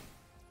now.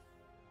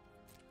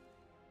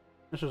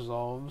 This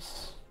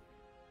resolves.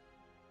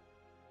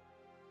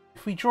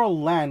 If we draw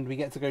land, we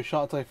get to go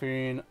Shark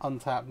Typhoon,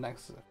 untap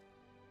Nexus.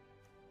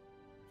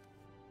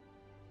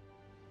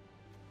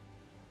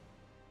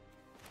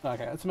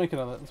 Okay, let's make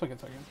another. Let's make a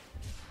token.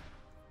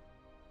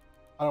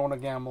 I don't want to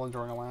gamble in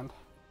drawing a land.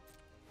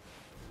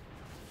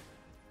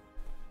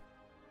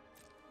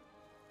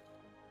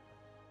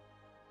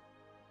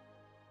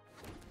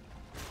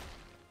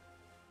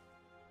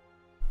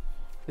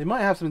 They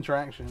might have some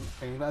interaction.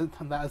 Okay,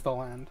 that is the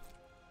land.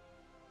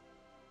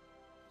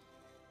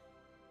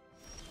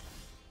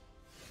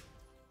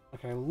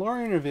 Okay,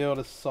 Lorien revealed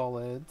is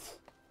solid.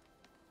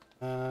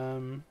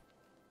 For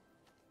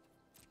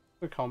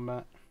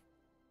combat.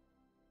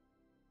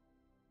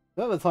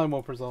 They're the time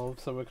warp resolved,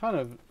 so we're kind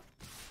of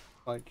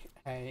like,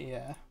 hey,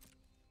 yeah.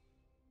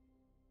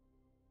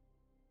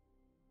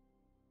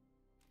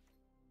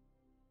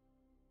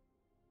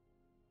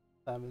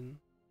 Seven.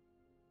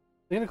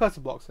 They're gonna collect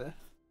the blocks here.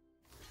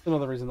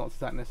 Another reason not to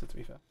attack Nissa, to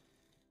be fair.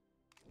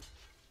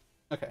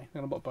 Okay, I'm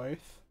gonna block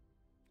both.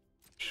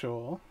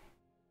 Sure.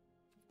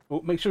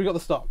 Oh, make sure we got the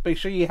stop. Make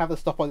sure you have the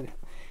stop on.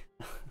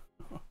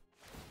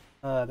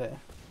 There.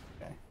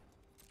 Okay.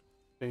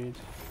 Food.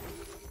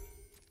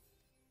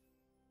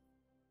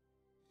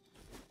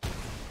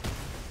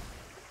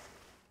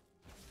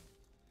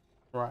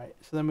 Right,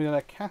 so then we're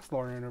gonna cast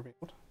Lorien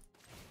Revealed.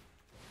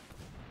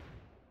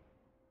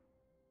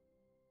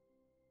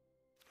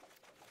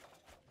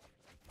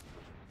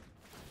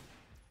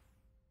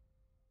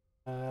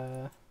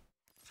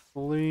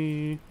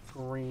 Blue,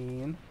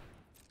 green.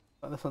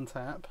 Let this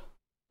untap.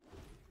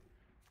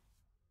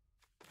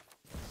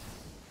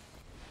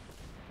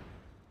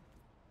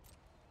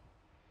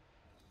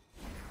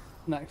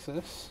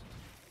 Nexus.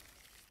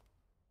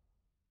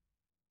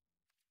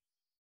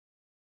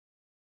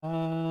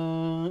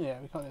 Yeah,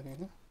 we can't do anything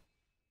here.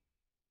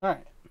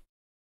 Alright.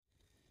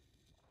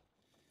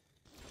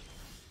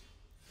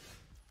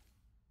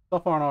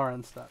 Stuff on our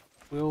end stuff.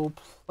 We'll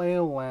play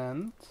a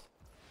land.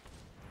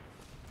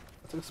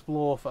 Let's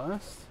explore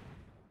first.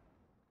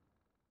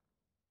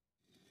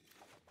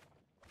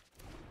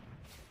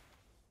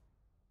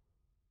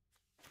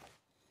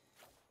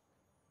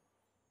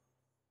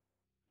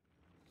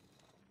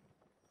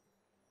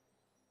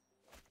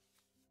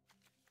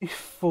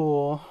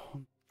 Before.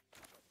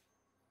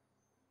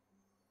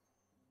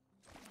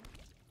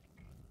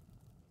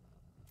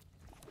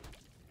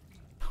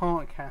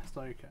 Can't cast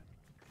Oko.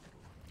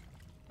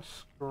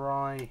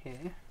 Scry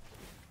here.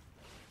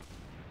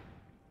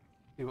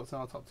 See what's in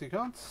our top two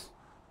cards.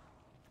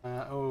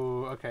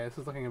 Oh, okay, this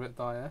is looking a bit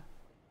dire.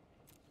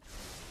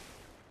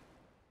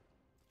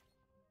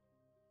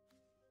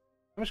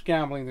 How much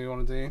gambling do we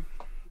want to do?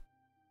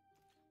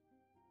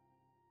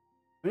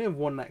 We only have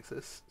one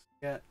Nexus.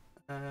 Yeah.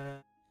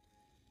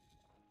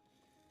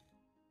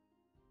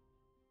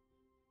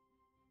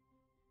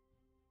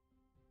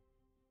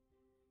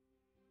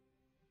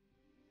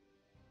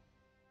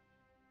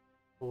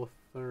 Or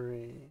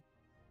 3.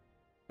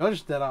 We're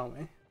just dead, aren't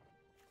we?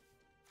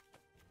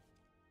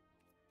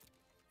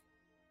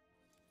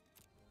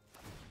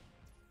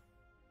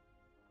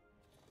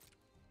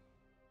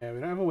 Yeah, we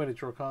don't have a way to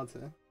draw cards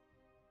here.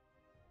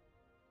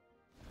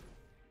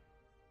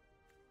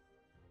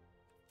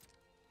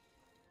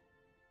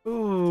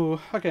 Ooh,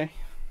 okay.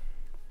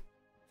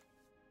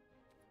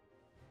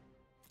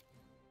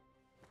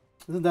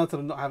 This is down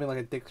to not having like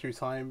a dig through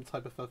time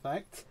type of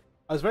effect.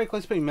 I was very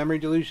close to putting Memory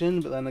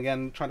Delusion, but then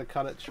again, trying to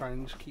cut it to try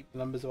and just keep the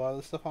numbers of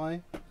other stuff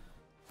high.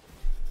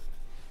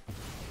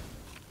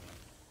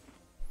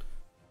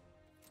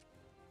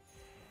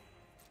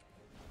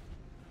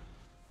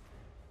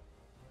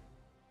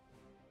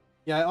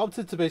 Yeah, I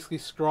opted to basically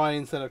scry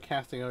instead of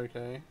casting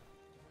Oko.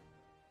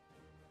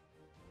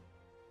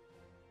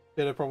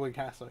 Should have probably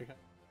cast Oko.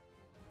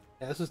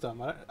 Yeah, this was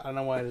dumb. I don't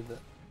know why I did that.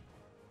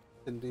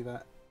 Didn't do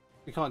that.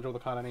 We can't draw the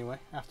card anyway.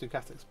 I have to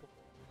cast Explore.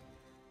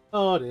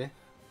 Oh dear.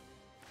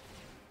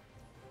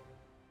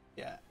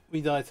 Yeah,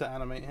 we died to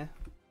animate here.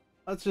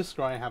 Let's just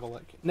scry and have a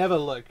look. Never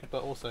look,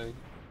 but also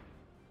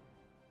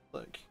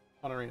look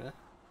on Arena.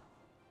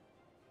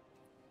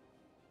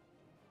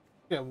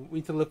 Yeah, we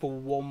need to live for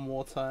one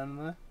more turn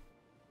there.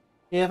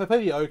 Yeah, if I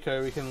play the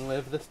Oko, we can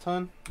live this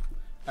turn.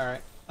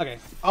 Alright, okay.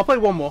 I'll play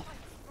one more.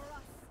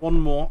 One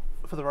more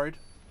for the road.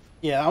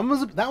 Yeah, that one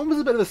was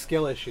a bit of a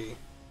skill issue.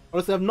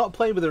 Honestly, I've not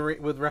played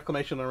with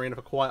Reclamation Arena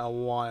for quite a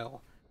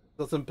while.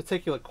 There's some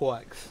particular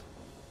quirks.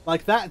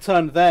 Like that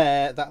turn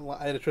there, that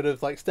I should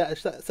have like set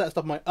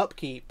stuff my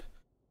upkeep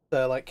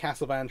to like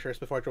Castle Vantress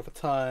before I draw for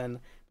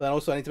turn. But then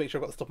also I need to make sure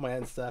I've got the stuff on my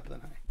end step.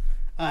 And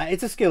then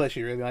it's a skill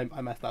issue really.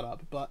 I messed that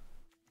up, but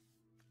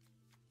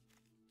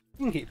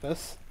you can keep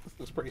this. This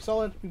looks pretty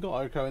solid. We've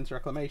got Oko into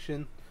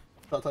Reclamation,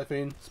 Dark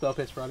Typhoon, Spell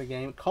Pierce for early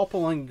game,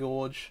 Copperline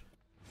Gorge.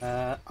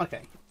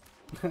 Okay.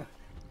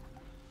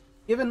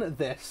 Given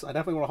this, I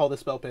definitely want to hold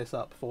this Spell Pierce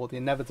up for the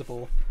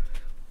inevitable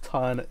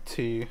turn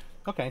 2.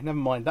 Okay, never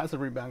mind. That's a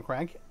Rootbound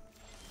Crag.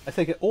 I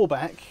take it all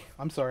back.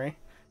 I'm sorry.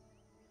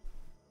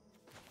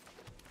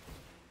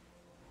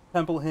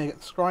 Temple here, get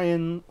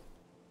Scryin.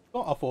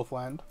 Got our 4th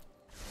land.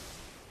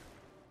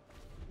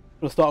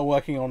 We'll start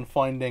working on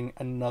finding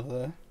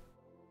another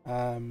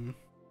turn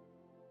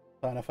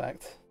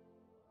effect.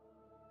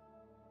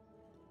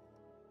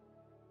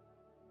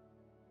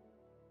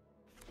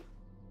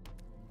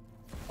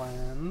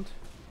 Land.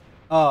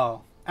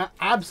 Oh,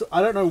 I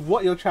don't know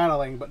what you're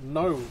channeling, but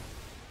no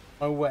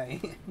way.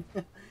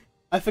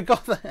 I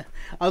forgot that.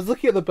 I was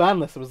looking at the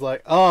ban list and was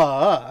like,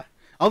 I'll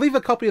leave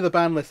a copy of the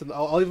ban list and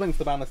I'll leave links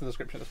to the ban list in the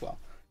description as well.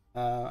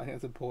 I think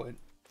it's important.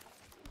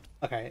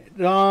 Okay,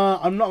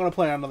 I'm not going to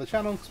play on another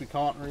channel because we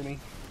can't really.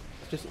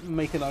 Let's just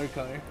make an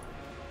Oko.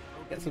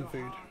 Get some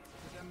food.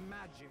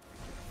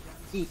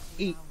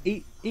 Eat.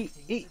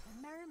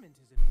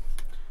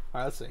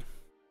 Alright, let's see.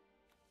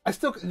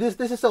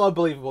 This is still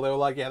unbelievable. They were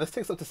like, yeah, this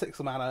takes up to 6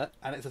 mana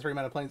and it's a 3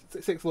 mana planes,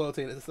 6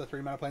 loyalty and it's a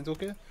 3 mana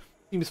planeswalker.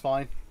 Seems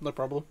fine, no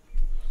problem.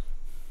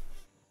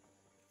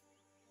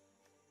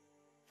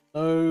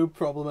 No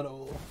problem at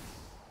all.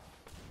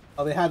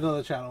 Oh, they had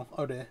another channel.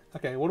 Oh dear.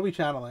 Okay, what are we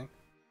channeling?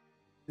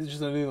 Is it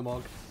just a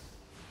Nulamog?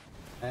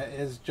 It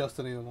is just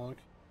a Nulamog.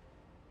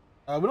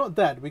 We're not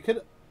dead. We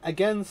could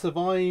again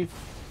survive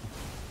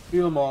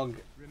Nulamog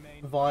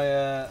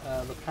via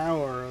the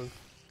power of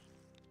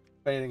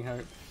Fading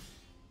Hope.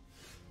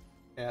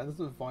 Yeah, this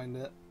doesn't find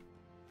it.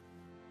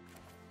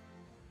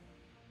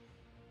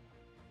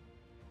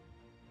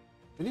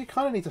 We do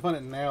kind of need to find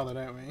it now, though,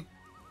 don't we?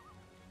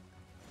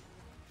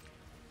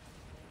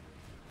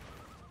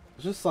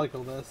 Let's just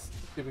cycle this,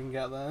 see if we can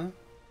get there.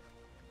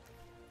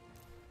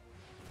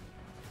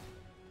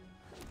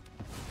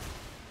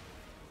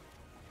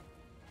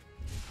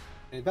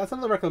 Okay, that's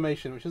another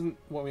reclamation, which isn't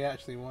what we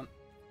actually want.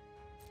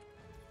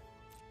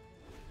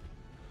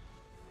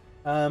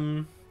 I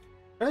don't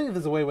think if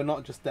there's a way we're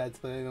not just dead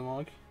to the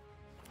Log.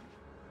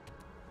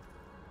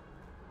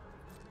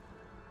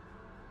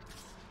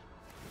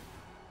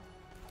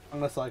 I'm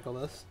gonna cycle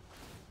this.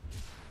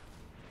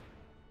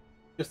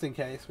 Just in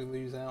case we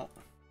lose out.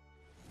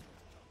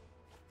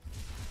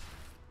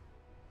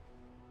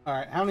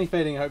 Alright, how many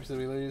Fading Hopes did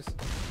we lose?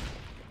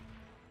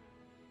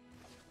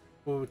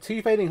 Ooh,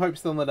 2 Fading Hopes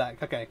still on the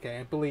deck. Okay,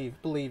 okay. Believe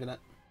in it.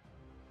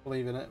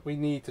 Believe in it. We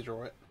need to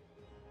draw it.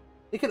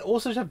 It could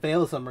also just have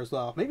Veil Summer as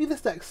well. Maybe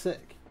this deck's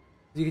sick.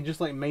 You can just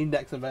like main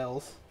deck some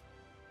Veils.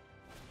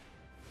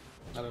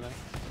 I don't know.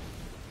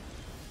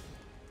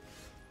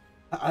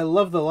 I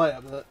love the light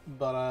up,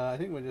 but I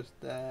think we're just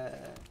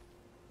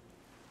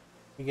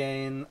we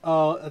gain.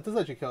 Oh, it does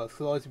actually kill us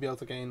because I'll always be able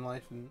to gain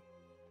life and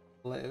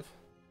live.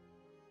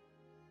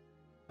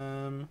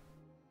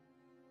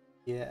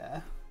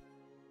 Yeah.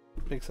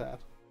 Big sad.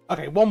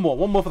 Okay, one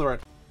more for the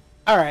red.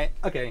 All right.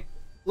 Okay,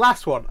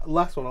 last one.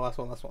 Last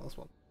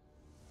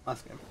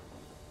game.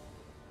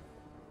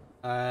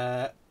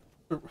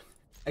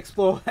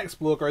 Explore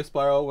Growth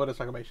Spiral, Wilderness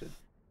Reclamation.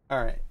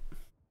 All right.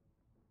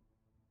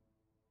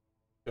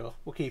 Sure,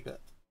 we'll keep it.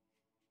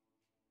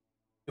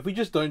 If we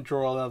just don't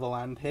draw another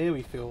land here,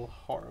 we feel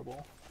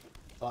horrible.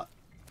 But,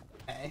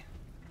 hey.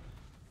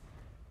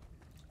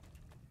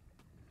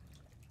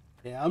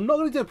 Yeah, I'm not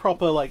going to do a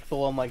proper, like,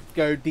 full-on, like,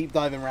 go deep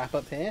dive and wrap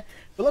up here.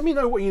 But let me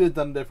know what you'd have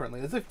done differently.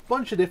 There's a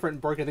bunch of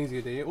different broken things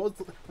you could do. What's,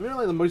 let me know,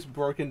 like, the most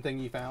broken thing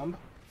you found.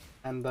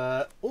 And,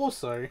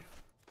 also,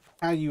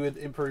 how you would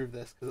improve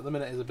this, because at the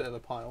minute it's a bit of a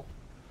pile.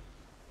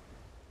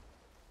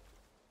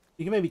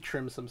 You can maybe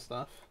trim some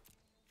stuff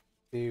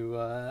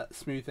to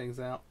smooth things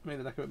out, make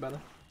the deck a bit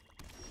better.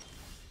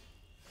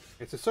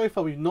 Okay, so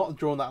far we've not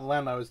drawn that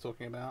land I was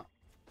talking about.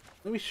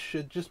 Maybe we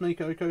should just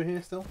make Oko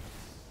here still.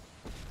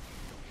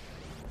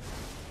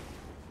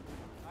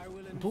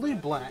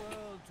 Blue-black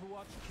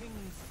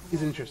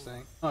is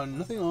interesting. Oh,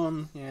 nothing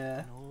on,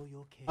 yeah.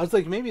 I was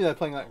like, maybe they're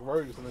playing like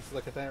rogues and this is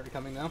like a theory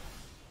coming now.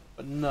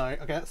 But no,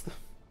 okay, that's the...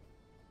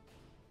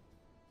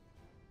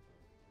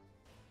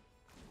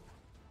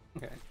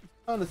 Okay,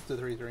 oh, let's do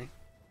 3-3.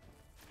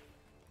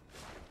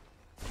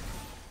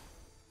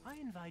 I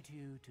invite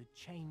you to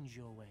change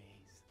your ways.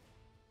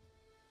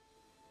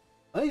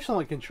 They just don't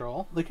like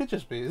control. They could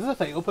just be. Is this a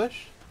fatal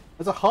push?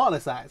 It's a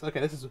heartless act. Okay,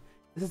 this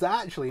is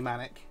actually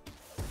manic.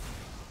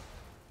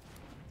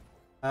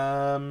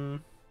 Floor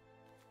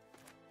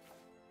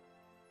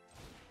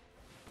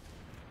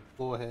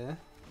here.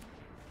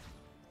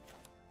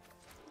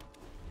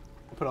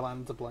 We'll put a land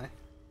into play.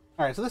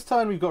 Alright, so this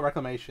turn we've got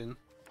Reclamation.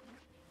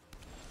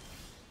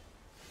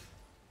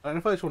 I don't know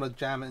if I just want to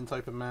jam it into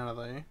open mana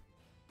though.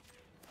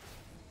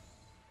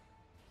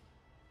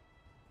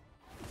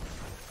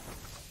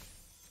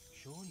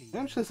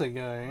 How much does it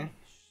go?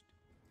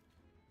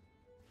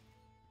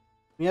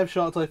 We have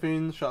Shot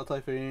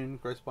Typhoon,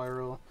 Growth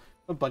Spiral,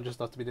 a bunch of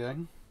stuff to be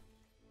doing.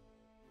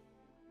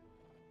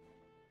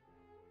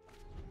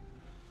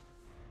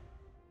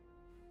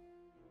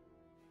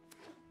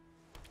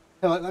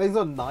 Yeah, like, he's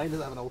on 9, does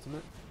it have an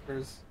ultimate?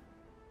 There's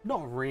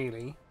not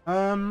really.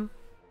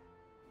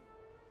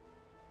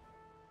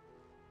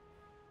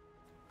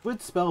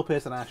 Would Spell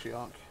Pierce an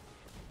Ashiok?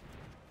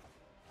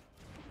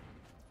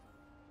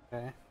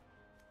 Okay.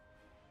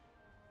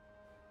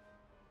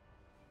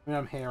 I mean,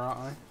 I'm here, aren't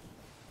I?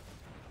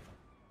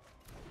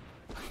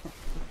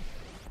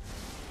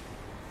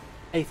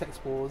 Apex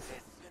Wars.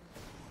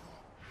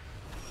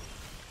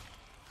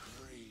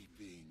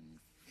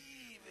 Creeping,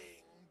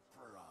 thieving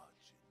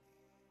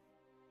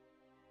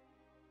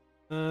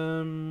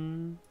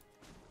progeny.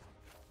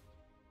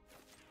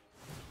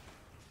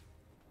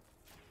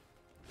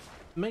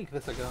 Make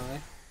this a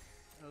guy.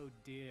 Oh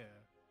dear.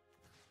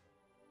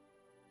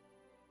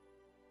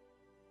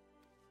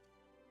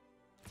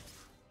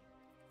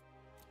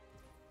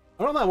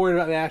 I'm not that worried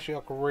about the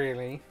Ashiok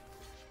really,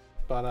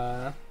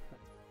 but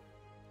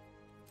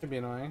could be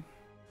annoying.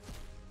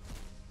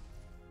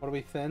 What are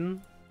we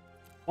thin?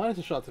 Minus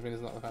a shot to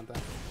is not the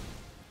fantastic.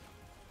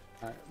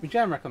 Alright, we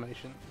jam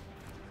Reclamation.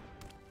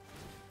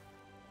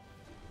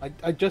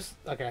 I just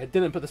okay, I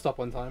didn't put the stop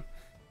on time.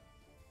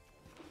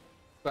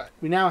 But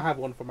we now have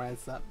one for my end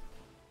step.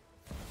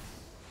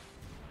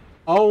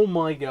 Oh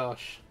my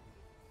gosh.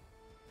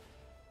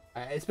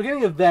 It's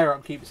beginning of their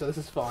upkeep, so this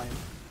is fine.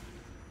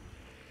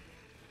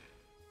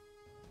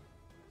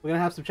 We're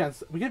gonna have some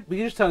chance. We could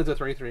just turn it into a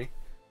 3-3.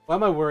 Why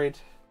am I worried?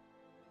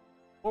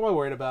 What am I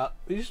worried about?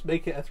 We just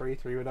make it a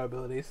 3-3 with no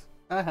abilities.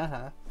 Ha ha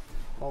ha.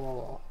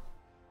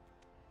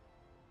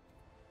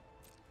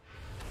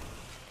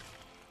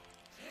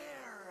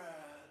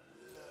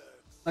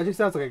 That just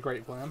sounds like a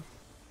great plan.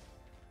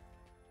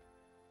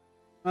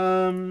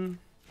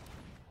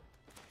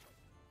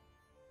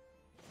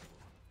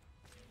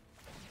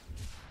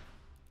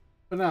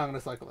 But now I'm going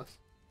to cycle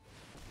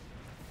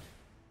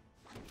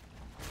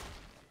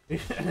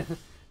this.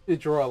 You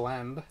draw a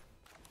land.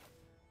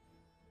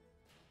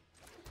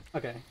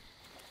 Okay.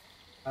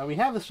 We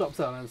have the shop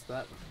sale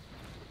instead.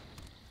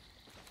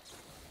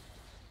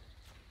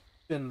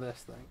 Spin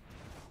this thing.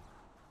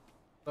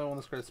 Don't want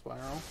this great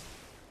spiral.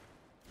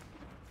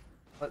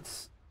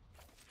 Let's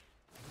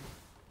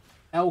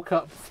L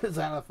cup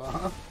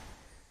Xanathar.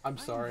 I'm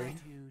sorry.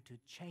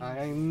 I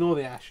ignore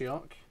the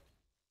Ashiok.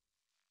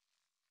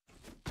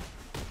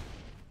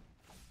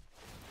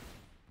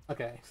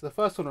 Okay, so the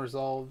first one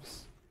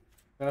resolves.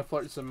 I'm gonna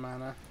float some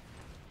mana.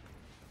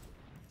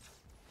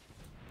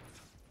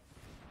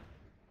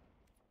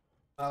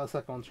 The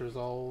second one's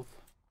resolve.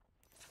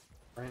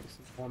 Right,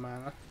 some more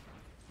mana.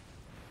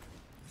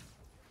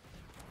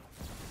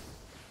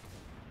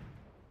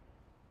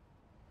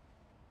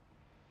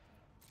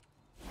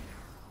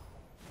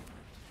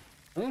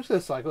 I think I'm just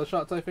gonna cycle a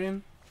shot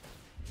Typhoon.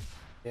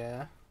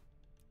 Yeah.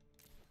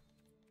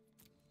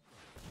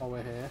 While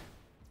we're here.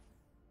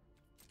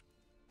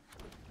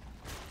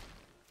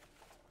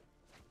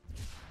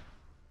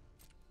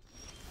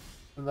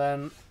 And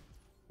then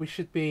we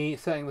should be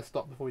setting the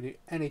stop before we do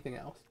anything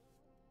else.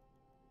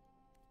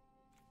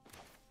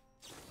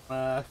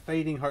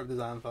 Fading Hope the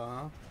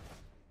Xanathar.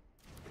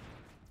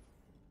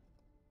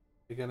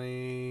 We're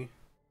gonna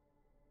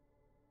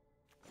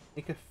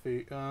make a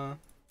food.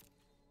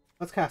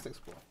 Let's cast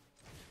Explore.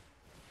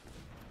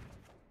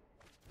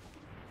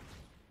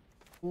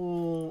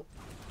 All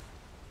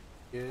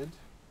good.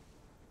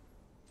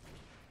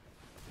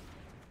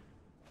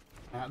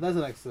 There's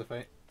an Nexus of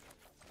Fate.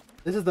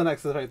 This is the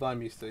Nexus of Fate that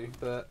I'm used to,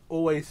 but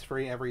always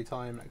free every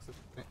time Nexus of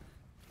Fate.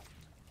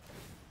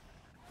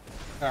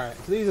 Alright,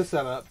 so these are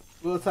set up.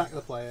 We'll attack the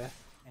player.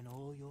 And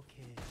all your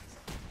kids.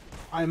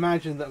 I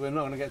imagine that we're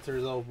not going to get to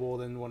resolve more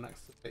than one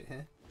Nexus of Fate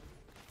here.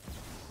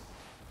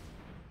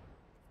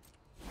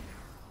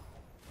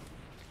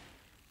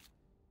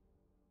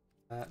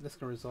 This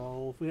can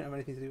resolve. We don't have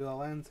anything to do with our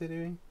lands here,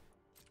 do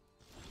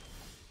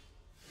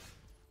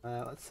we?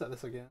 Let's set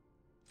this again.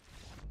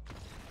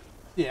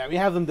 Yeah, we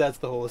have them dead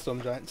to the Hall of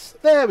Storm Giants.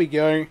 There we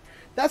go.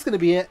 That's going to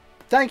be it.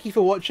 Thank you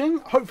for watching.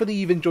 Hopefully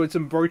you've enjoyed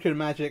some Broken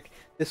Magic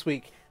this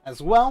week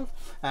as well.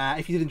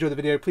 If you did enjoy the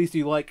video, please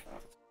do like,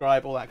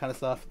 subscribe, all that kind of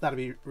stuff. That'd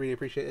be really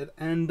appreciated.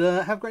 And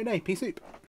have a great day. Peace out.